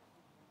there,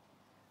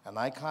 and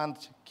I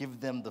can't give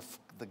them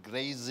the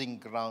grazing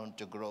ground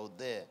to grow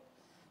there,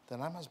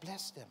 then I must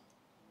bless them,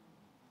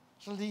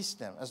 release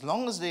them, as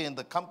long as they're in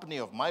the company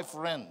of my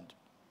friend,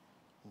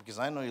 because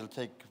I know he'll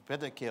take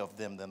better care of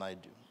them than I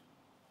do.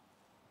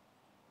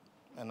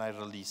 And I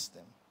release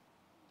them,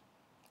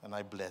 and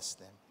I bless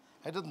them.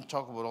 I didn't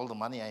talk about all the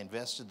money I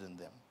invested in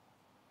them,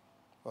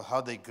 or how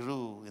they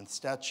grew in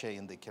stature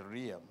in their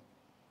career.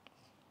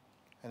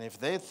 And if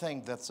they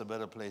think that's a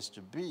better place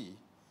to be,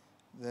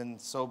 then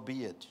so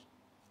be it.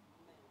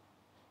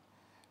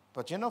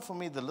 But you know, for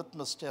me, the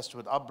litmus test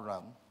with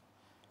Abraham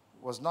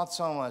was not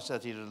so much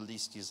that he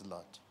released his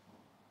lot.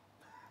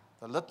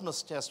 The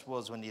litmus test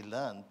was when he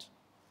learned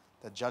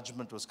that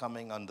judgment was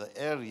coming on the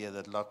area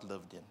that Lot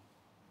lived in.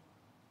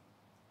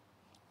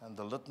 And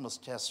the litmus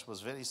test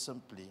was very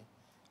simply,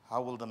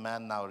 how will the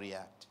man now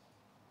react?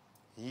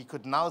 He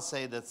could now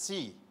say that,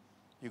 see,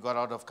 you got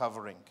out of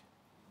covering.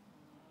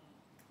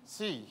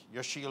 See,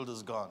 your shield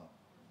is gone.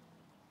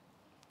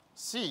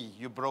 See,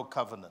 you broke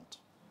covenant.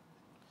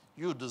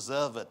 You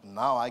deserve it.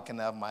 Now I can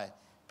have my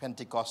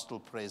Pentecostal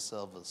praise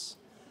service.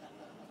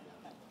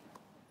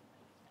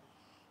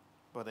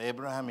 But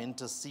Abraham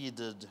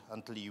interceded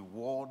until he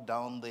wore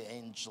down the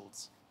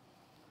angels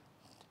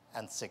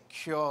and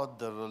secured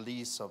the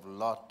release of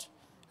Lot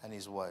and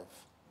his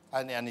wife,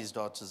 and his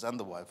daughters and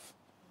the wife.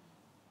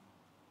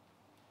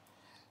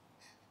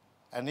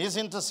 And his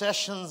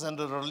intercessions and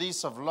the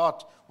release of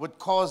Lot would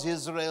cause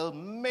Israel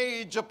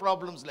major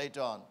problems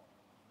later on,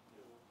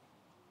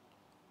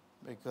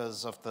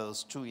 because of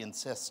those two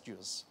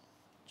incestuous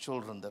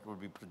children that would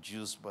be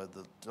produced by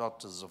the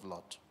daughters of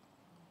Lot,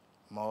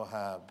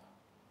 Moab,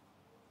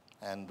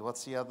 and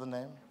what's the other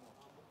name?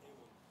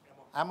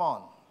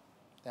 Ammon,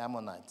 the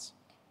Ammonites.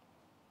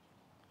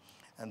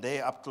 And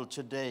they, up till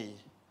today,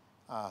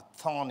 are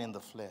thorn in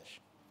the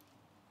flesh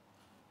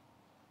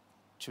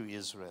to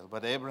Israel.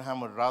 But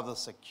Abraham would rather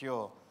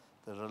secure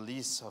the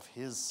release of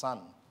his son,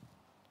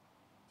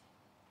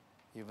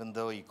 even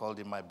though he called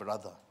him my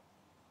brother,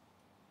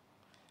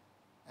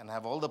 and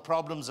have all the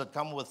problems that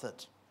come with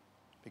it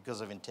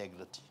because of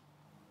integrity.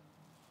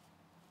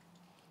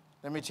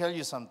 Let me tell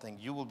you something,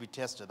 you will be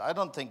tested. I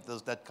don't think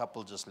that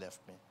couple just left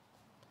me.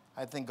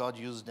 I think God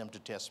used them to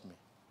test me.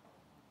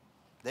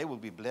 They will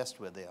be blessed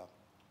where they are.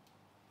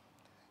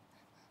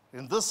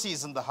 In this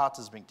season, the heart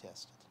is being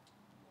tested.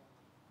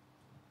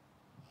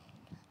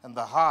 And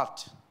the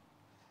heart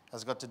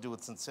has got to do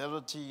with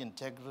sincerity,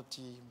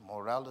 integrity,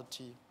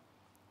 morality,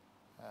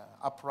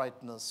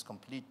 uprightness,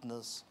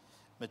 completeness,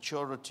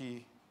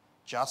 maturity,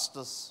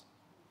 justice,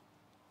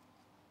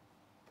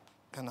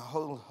 and a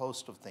whole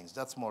host of things.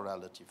 That's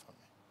morality for me.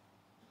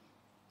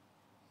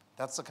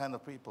 That's the kind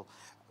of people.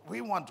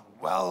 We want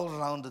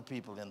well-rounded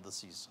people in the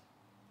season.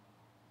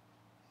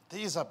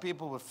 These are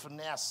people with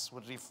finesse,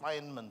 with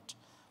refinement,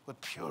 with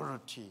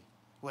purity,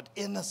 with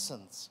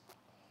innocence,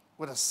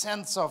 with a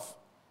sense of,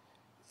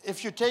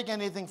 if you take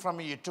anything from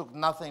me, you took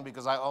nothing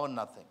because I own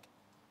nothing.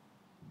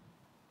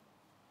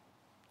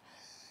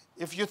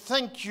 If you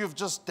think you've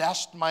just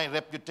dashed my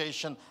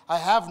reputation, I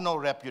have no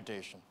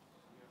reputation.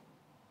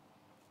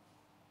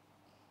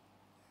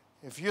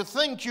 If you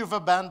think you've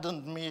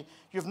abandoned me,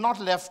 you've not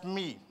left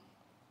me.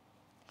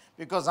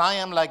 Because I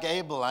am like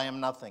Abel, I am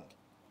nothing.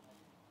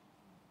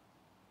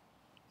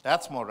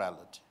 That's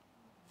morality.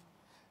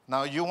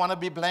 Now, you want to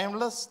be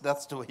blameless?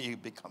 That's the way you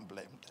become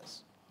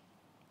blameless.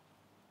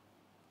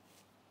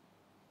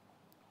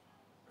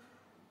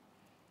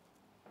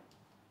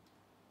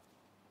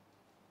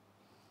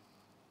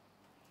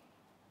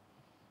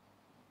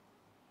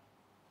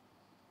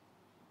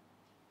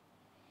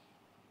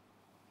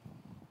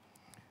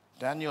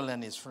 Daniel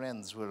and his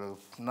friends were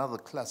another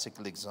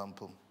classical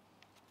example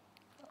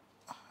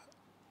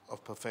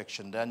of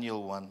perfection.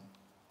 Daniel 1.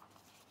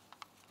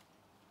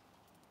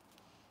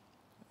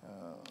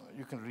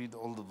 You can read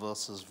all the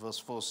verses. Verse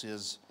 4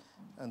 says,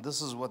 and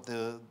this is what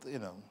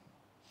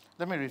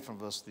let me read from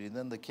verse 3.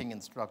 Then the king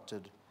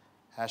instructed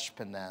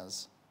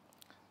Ashpenaz,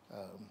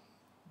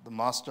 the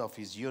master of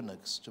his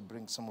eunuchs, to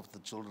bring some of the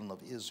children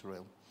of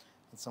Israel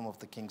and some of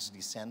the king's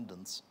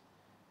descendants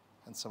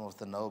and some of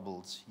the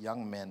nobles,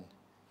 young men,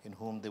 in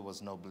whom there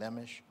was no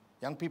blemish.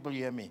 Young people,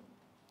 hear me.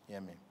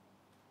 Hear me.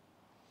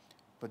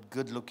 But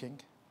good-looking,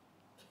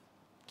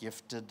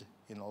 gifted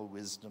in all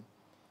wisdom,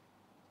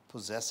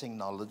 possessing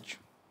knowledge,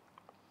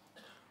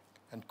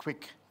 and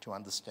quick to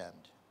understand,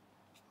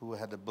 who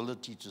had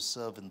ability to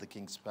serve in the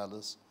king's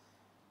palace,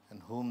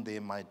 and whom they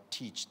might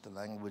teach the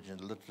language and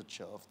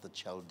literature of the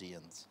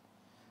Chaldeans.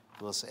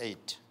 Verse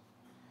 8.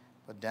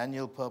 But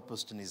Daniel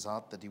purposed in his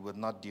heart that he would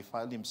not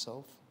defile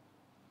himself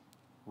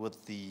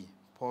with the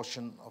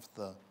portion of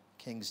the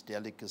king's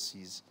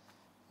delicacies,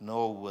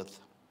 nor with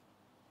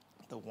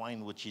the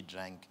wine which he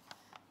drank.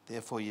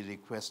 Therefore he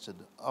requested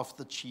of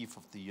the chief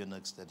of the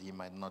eunuchs that he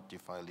might not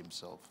defile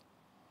himself.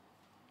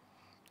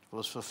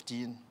 verse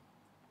 15.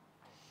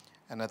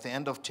 And at the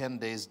end of 10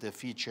 days, their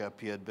feature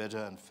appeared better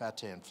and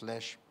fatter in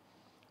flesh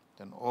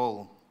than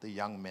all the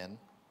young men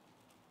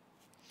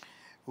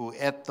who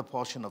ate the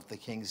portion of the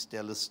king's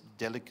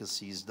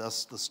delicacies.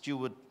 Thus the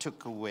steward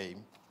took away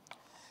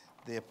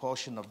their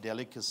portion of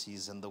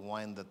delicacies and the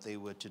wine that they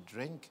were to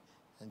drink,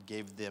 and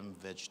gave them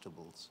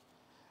vegetables.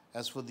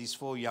 As for these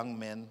 4 young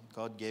men,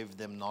 God gave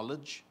them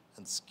knowledge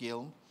and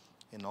skill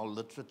in all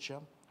literature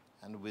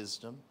and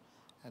wisdom,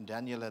 and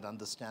Daniel had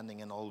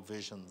understanding in all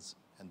visions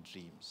and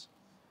dreams,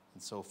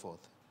 and so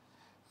forth.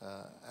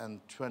 And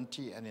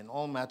 20, and in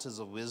all matters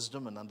of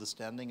wisdom and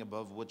understanding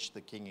above which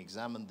the king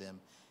examined them,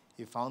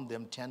 he found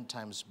them 10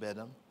 times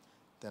better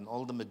than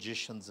all the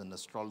magicians and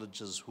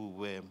astrologers who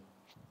were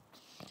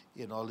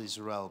in all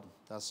Israel.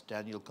 Thus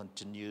Daniel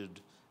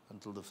continued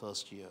until the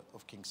first year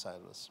of King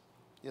Cyrus.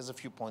 Here's a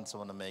few points I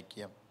want to make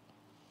here.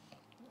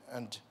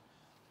 And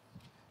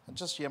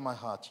just hear my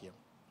heart here.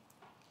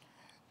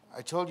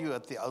 I told you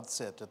at the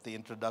outset, at the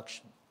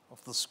introduction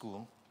of the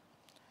school,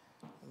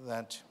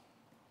 that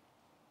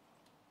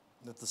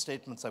the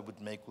statements I would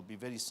make would be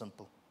very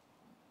simple,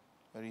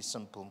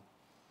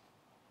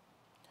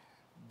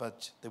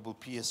 but they will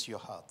pierce your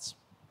hearts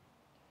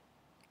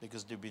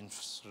because they've been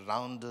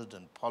surrounded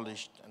and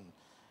polished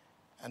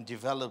and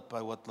developed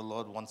by what the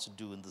Lord wants to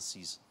do in the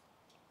season.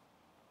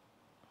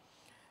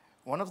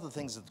 One of the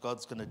things that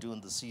God's going to do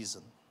in the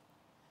season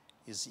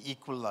is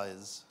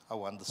equalize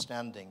our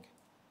understanding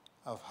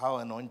of how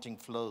anointing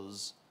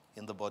flows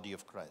in the body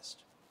of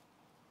Christ.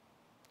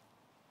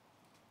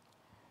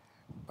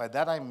 By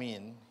that I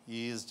mean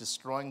he is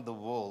destroying the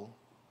wall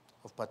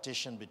of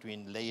partition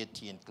between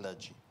laity and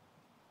clergy.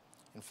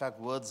 In fact,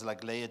 words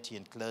like laity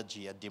and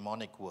clergy are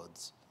demonic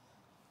words.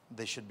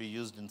 They should be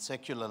used in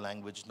secular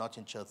language, not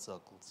in church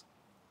circles.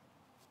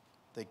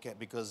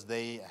 Because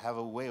they have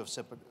a way of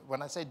separate.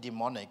 When I say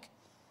demonic,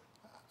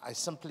 I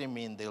simply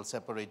mean they'll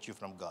separate you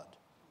from God.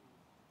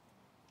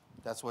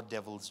 That's what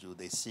devils do.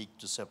 They seek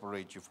to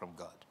separate you from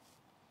God.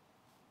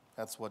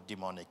 That's what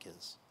demonic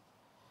is.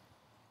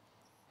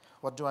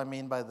 What do I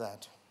mean by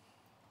that?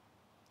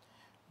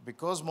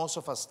 Because most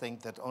of us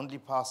think that only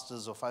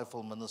pastors or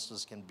fivefold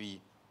ministers can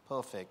be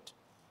perfect,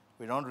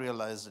 we don't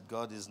realize that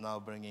God is now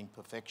bringing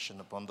perfection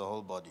upon the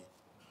whole body.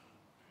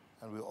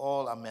 And we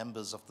all are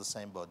members of the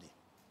same body.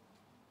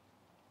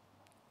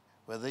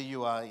 Whether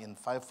you are in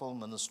fivefold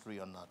ministry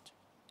or not,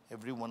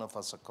 every one of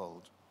us are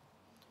called.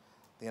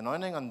 The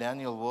anointing on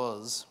Daniel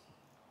was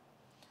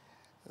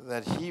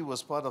that he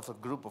was part of a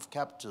group of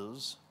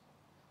captives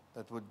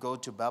that would go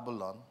to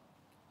Babylon,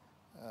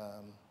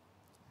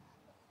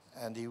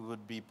 and he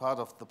would be part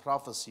of the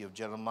prophecy of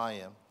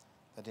Jeremiah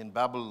that in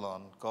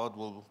Babylon God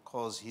will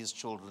cause his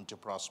children to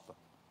prosper,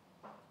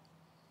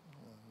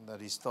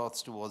 that his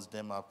thoughts towards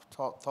them are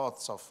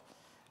thoughts of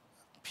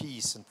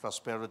peace and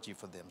prosperity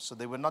for them. So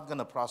they were not going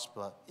to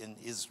prosper in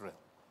Israel.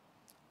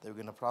 They were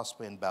going to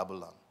prosper in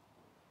Babylon.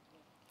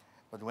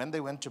 But when they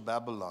went to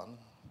Babylon,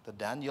 the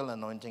Daniel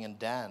anointing, and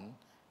Dan,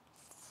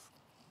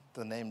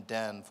 the name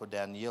Dan for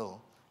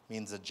Daniel,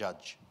 means a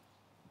judge,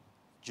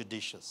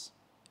 judicious,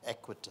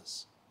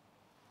 equitous.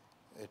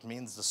 It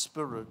means the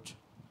spirit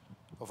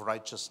of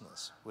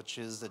righteousness, which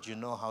is that you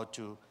know how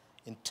to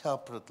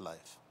interpret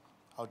life,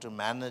 how to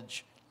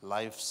manage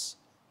life's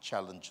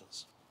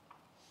challenges.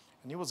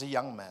 And he was a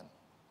young man.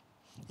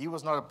 He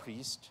was not a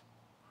priest.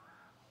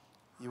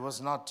 He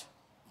was not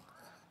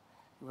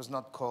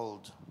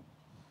called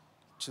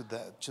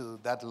to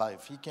that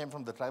life. He came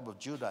from the tribe of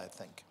Judah, I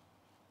think.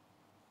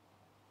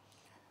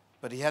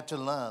 But he had to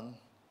learn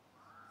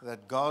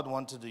that God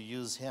wanted to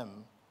use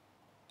him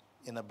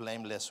in a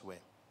blameless way.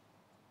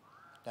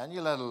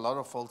 Daniel had a lot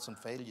of faults and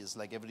failures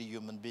like every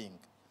human being.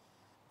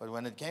 But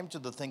when it came to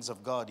the things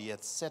of God, he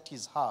had set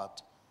his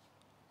heart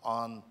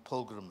on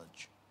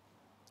pilgrimage.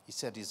 He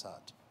set his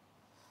heart.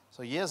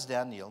 So here's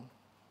Daniel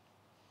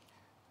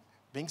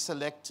being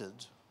selected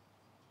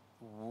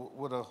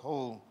with a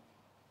whole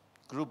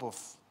group of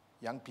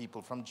young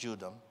people from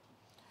Judah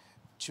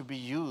to be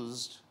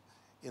used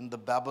in the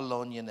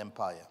Babylonian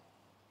Empire.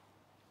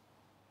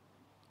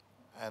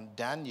 And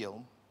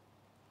Daniel,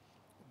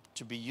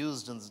 to be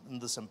used in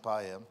this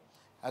empire,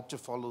 had to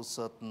follow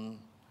certain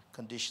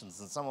conditions.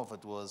 And some of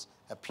it was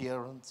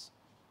appearance,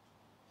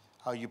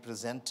 how you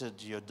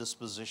presented your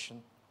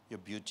disposition, your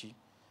beauty.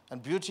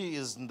 And beauty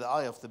is in the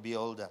eye of the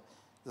beholder.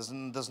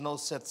 There's no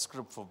set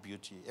script for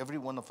beauty. Every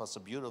one of us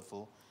are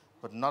beautiful,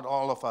 but not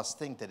all of us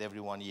think that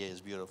everyone here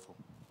is beautiful.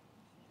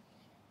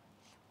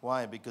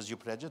 Why? Because you're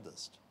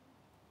prejudiced.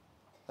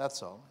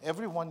 That's all.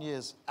 Everyone here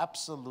is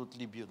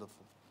absolutely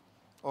beautiful.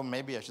 Or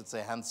maybe I should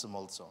say handsome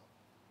also.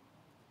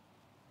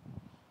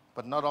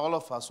 But not all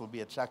of us will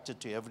be attracted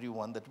to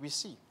everyone that we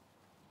see.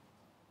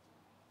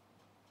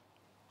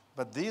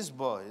 But these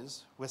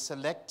boys were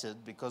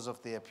selected because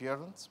of their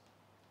appearance.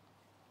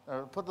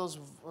 Put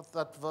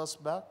that verse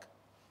back.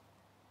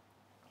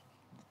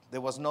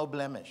 There was no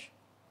blemish.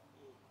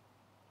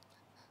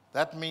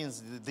 That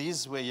means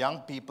these were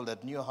young people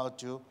that knew how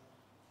to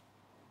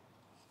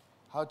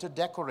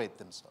decorate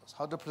themselves,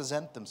 how to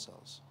present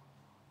themselves,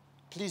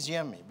 Please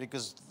hear me,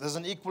 because there's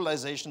an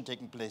equalization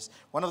taking place.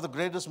 One of the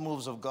greatest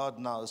moves of God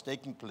now is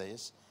taking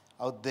place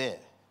out there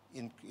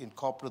in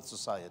corporate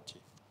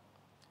society.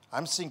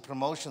 I'm seeing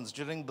promotions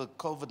during the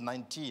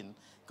COVID-19.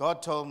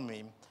 God told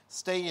me,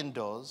 stay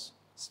indoors,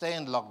 stay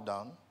in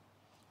lockdown,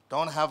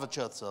 don't have a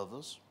church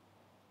service.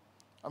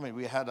 I mean,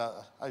 we had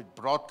a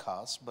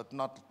broadcast, but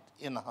not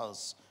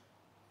in-house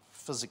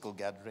physical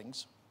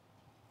gatherings.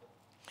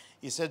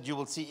 He said, you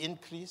will see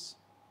increase,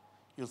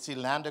 you'll see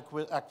land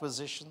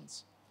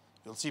acquisitions,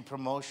 you'll see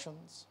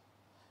promotions,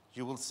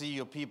 you will see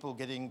your people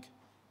getting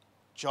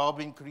job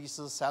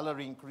increases,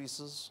 salary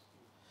increases,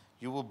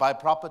 you will buy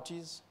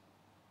properties.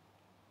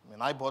 I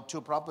mean, I bought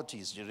 2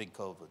 properties during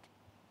COVID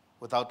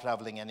without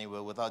traveling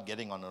anywhere, without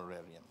getting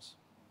honorariums.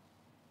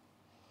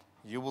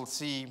 You will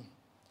see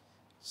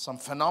some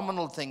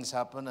phenomenal things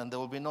happen, and there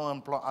will be no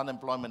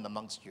unemployment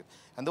amongst you.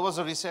 And there was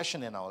a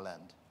recession in our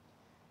land.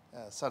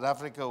 South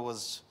Africa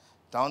was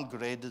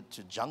downgraded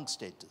to junk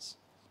status,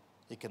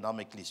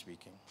 economically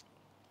speaking.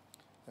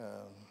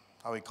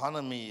 Our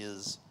economy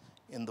is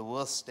in the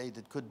worst state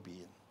it could be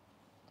in.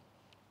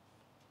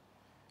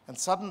 And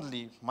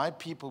suddenly, my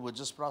people were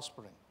just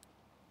prospering.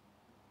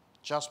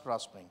 Just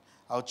prospering.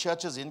 Our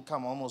church's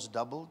income almost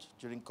doubled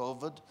during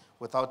COVID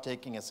without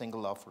taking a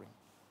single offering.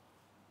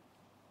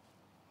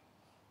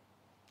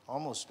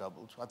 Almost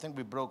doubled. I think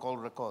we broke all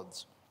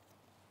records.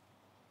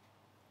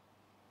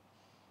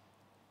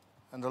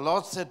 And the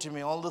Lord said to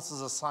me, all this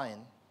is a sign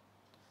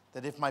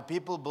that if my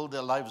people build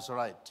their lives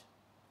right,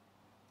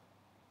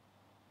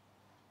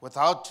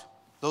 without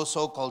those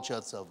so-called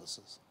church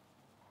services,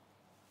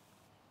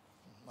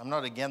 I'm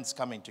not against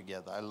coming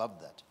together. I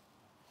love that.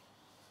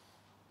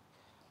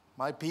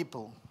 My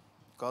people,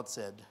 God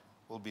said,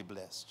 will be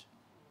blessed.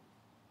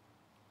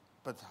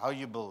 But how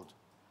you build?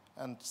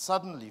 And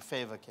suddenly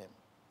favor came.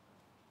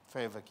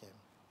 Favor came.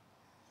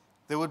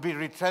 There would be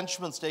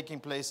retrenchments taking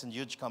place in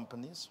huge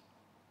companies.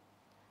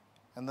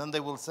 And then they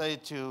will say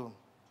to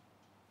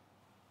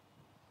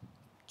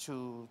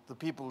the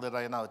people that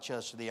are in our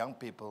church, to the young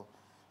people,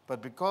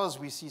 but because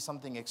we see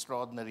something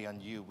extraordinary on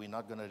you, we're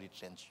not going to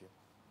retrench you.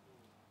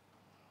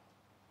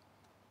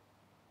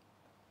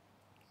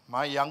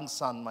 My youngest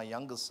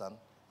son,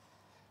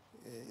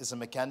 is a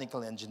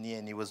mechanical engineer,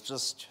 and he was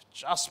just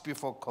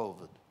before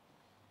COVID,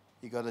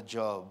 he got a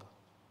job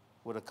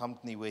with a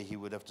company where he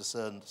would have to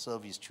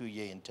serve his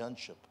 2-year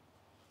internship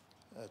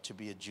to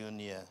be a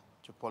junior,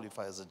 to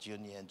qualify as a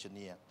junior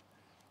engineer.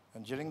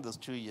 And during those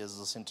 2 years,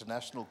 this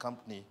international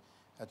company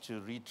had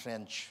to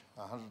retrench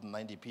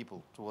 190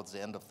 people towards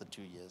the end of the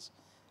 2 years.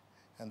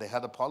 And they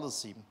had a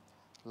policy,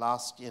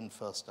 last in,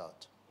 first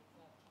out.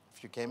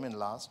 If you came in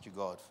last, you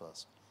go out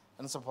first.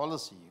 And it's a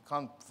policy. You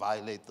can't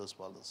violate those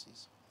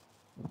policies.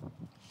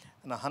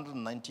 And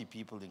 190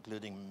 people,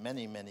 including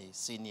many, many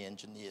senior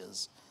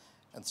engineers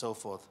and so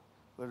forth,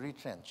 were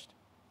retrenched.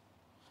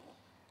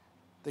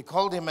 They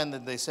called him and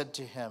they said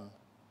to him,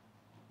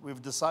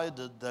 we've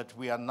decided that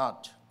we are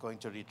not going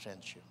to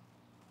retrench you.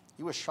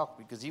 He was shocked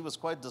because he was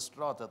quite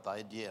distraught at the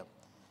idea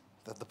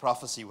that the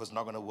prophecy was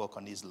not going to work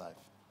on his life.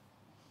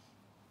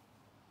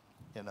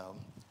 You know,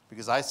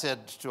 because I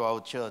said to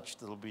our church,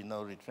 there will be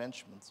no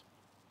retrenchments.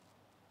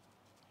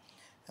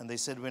 And they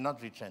said, we're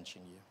not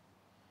retrenching you.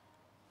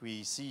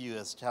 We see you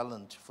as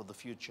talent for the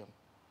future.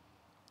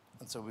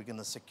 And so we're going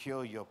to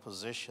secure your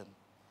position.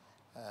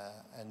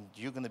 And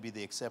you're going to be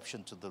the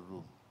exception to the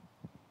rule.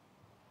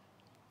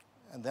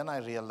 And then I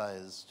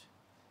realized,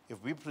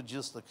 if we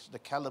produce the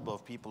caliber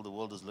of people the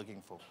world is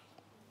looking for,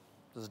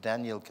 this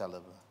Daniel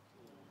caliber,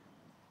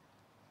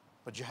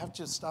 but you have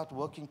to start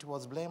working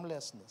towards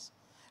blamelessness.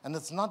 And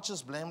it's not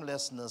just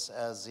blamelessness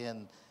as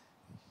in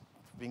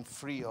being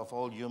free of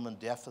all human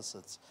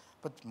deficits,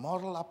 but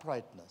moral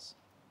uprightness,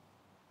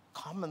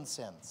 common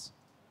sense,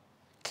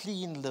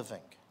 clean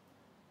living,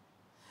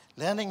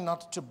 learning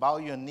not to bow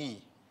your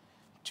knee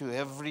to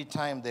every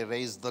time they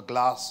raise the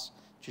glass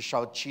to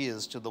shout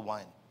cheers to the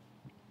wine.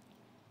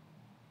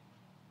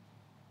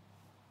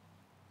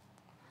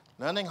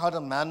 Learning how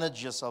to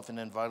manage yourself in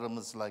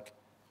environments like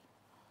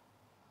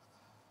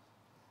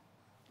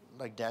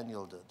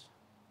Daniel did.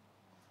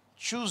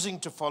 Choosing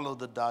to follow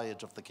the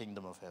diet of the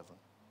kingdom of heaven.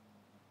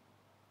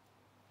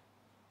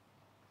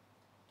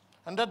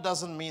 And that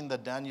doesn't mean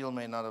that Daniel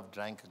may not have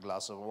drank a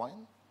glass of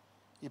wine.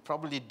 He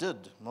probably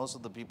did. Most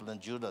of the people in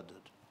Judah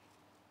did.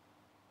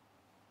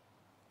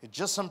 It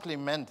just simply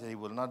meant that he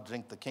will not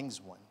drink the king's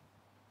wine.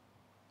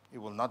 He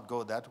will not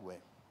go that way.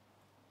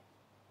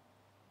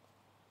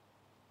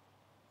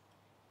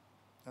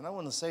 And I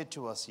want to say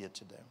to us here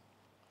today,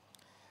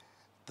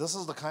 this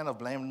is the kind of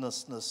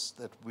blamelessness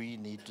that we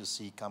need to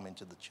see come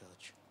into the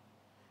church.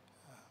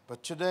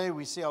 But today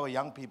we see our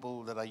young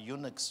people that are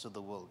eunuchs to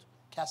the world,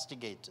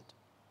 castigated.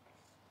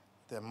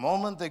 The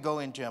moment they go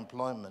into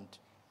employment,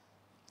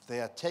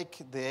 their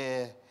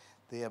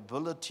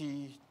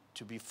ability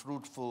to be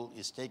fruitful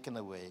is taken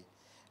away.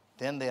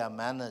 Then they are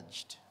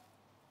managed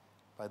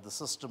by the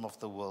system of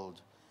the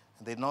world.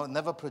 And they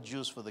never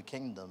produce for the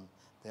kingdom.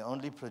 They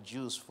only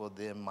produce for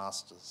their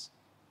masters.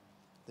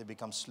 They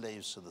become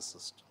slaves to the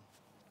system.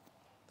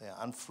 They are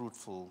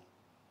unfruitful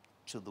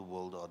to the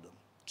world order,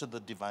 to the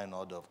divine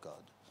order of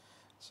God.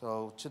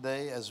 So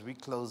today, as we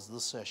close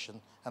this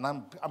session, and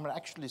I'm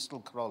actually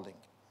still crawling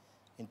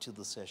into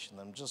the session.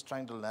 I'm just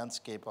trying to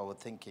landscape our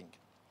thinking.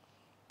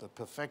 The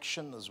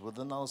perfection is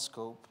within our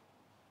scope.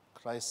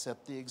 Christ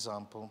set the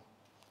example.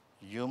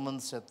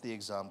 Humans set the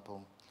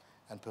example.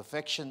 And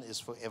perfection is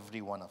for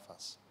every one of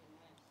us.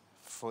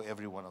 For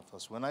every one of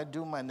us. When I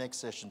do my next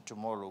session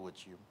tomorrow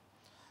with you,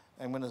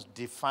 I'm going to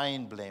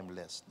define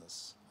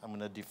blamelessness. I'm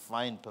going to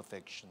define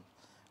perfection.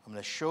 I'm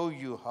going to show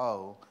you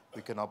how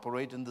we can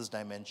operate in this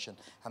dimension.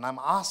 And I'm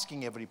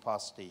asking every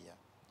pastor here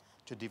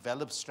to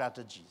develop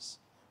strategies,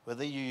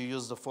 whether you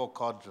use the 4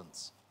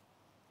 quadrants,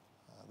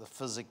 the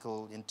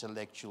physical,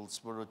 intellectual,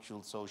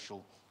 spiritual,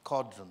 social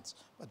quadrants,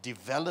 but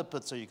develop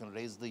it so you can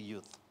raise the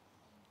youth.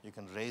 You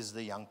can raise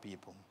the young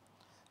people,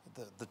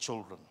 the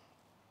children.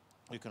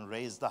 You can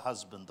raise the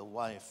husband, the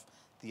wife,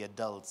 the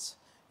adults.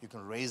 You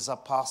can raise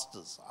up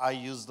pastors. I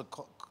use the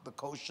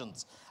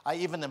quotients. I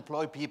even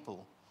employ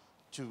people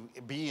to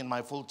be in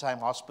my full-time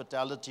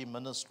hospitality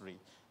ministry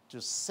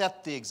to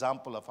set the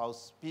example of how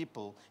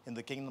people in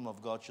the kingdom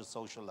of God should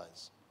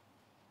socialize.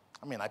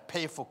 I mean, I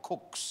pay for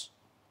cooks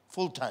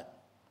full-time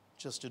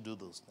just to do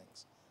those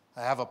things.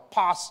 I have a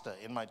pastor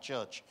in my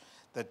church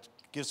that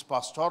gives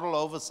pastoral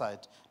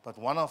oversight, but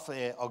one of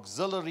their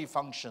auxiliary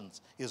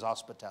functions is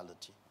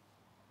hospitality.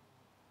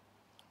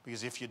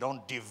 Because if you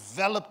don't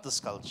develop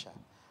this culture,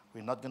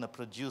 we're not going to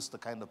produce the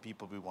kind of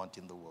people we want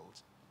in the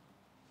world.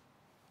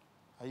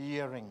 Are you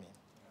hearing me?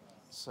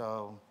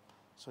 So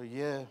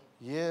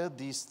hear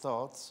these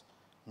thoughts,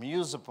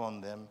 muse upon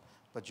them,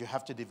 but you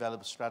have to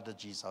develop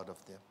strategies out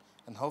of them.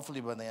 And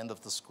hopefully by the end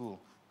of the school,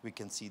 we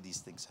can see these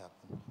things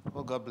happen.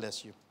 Well, God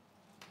bless you.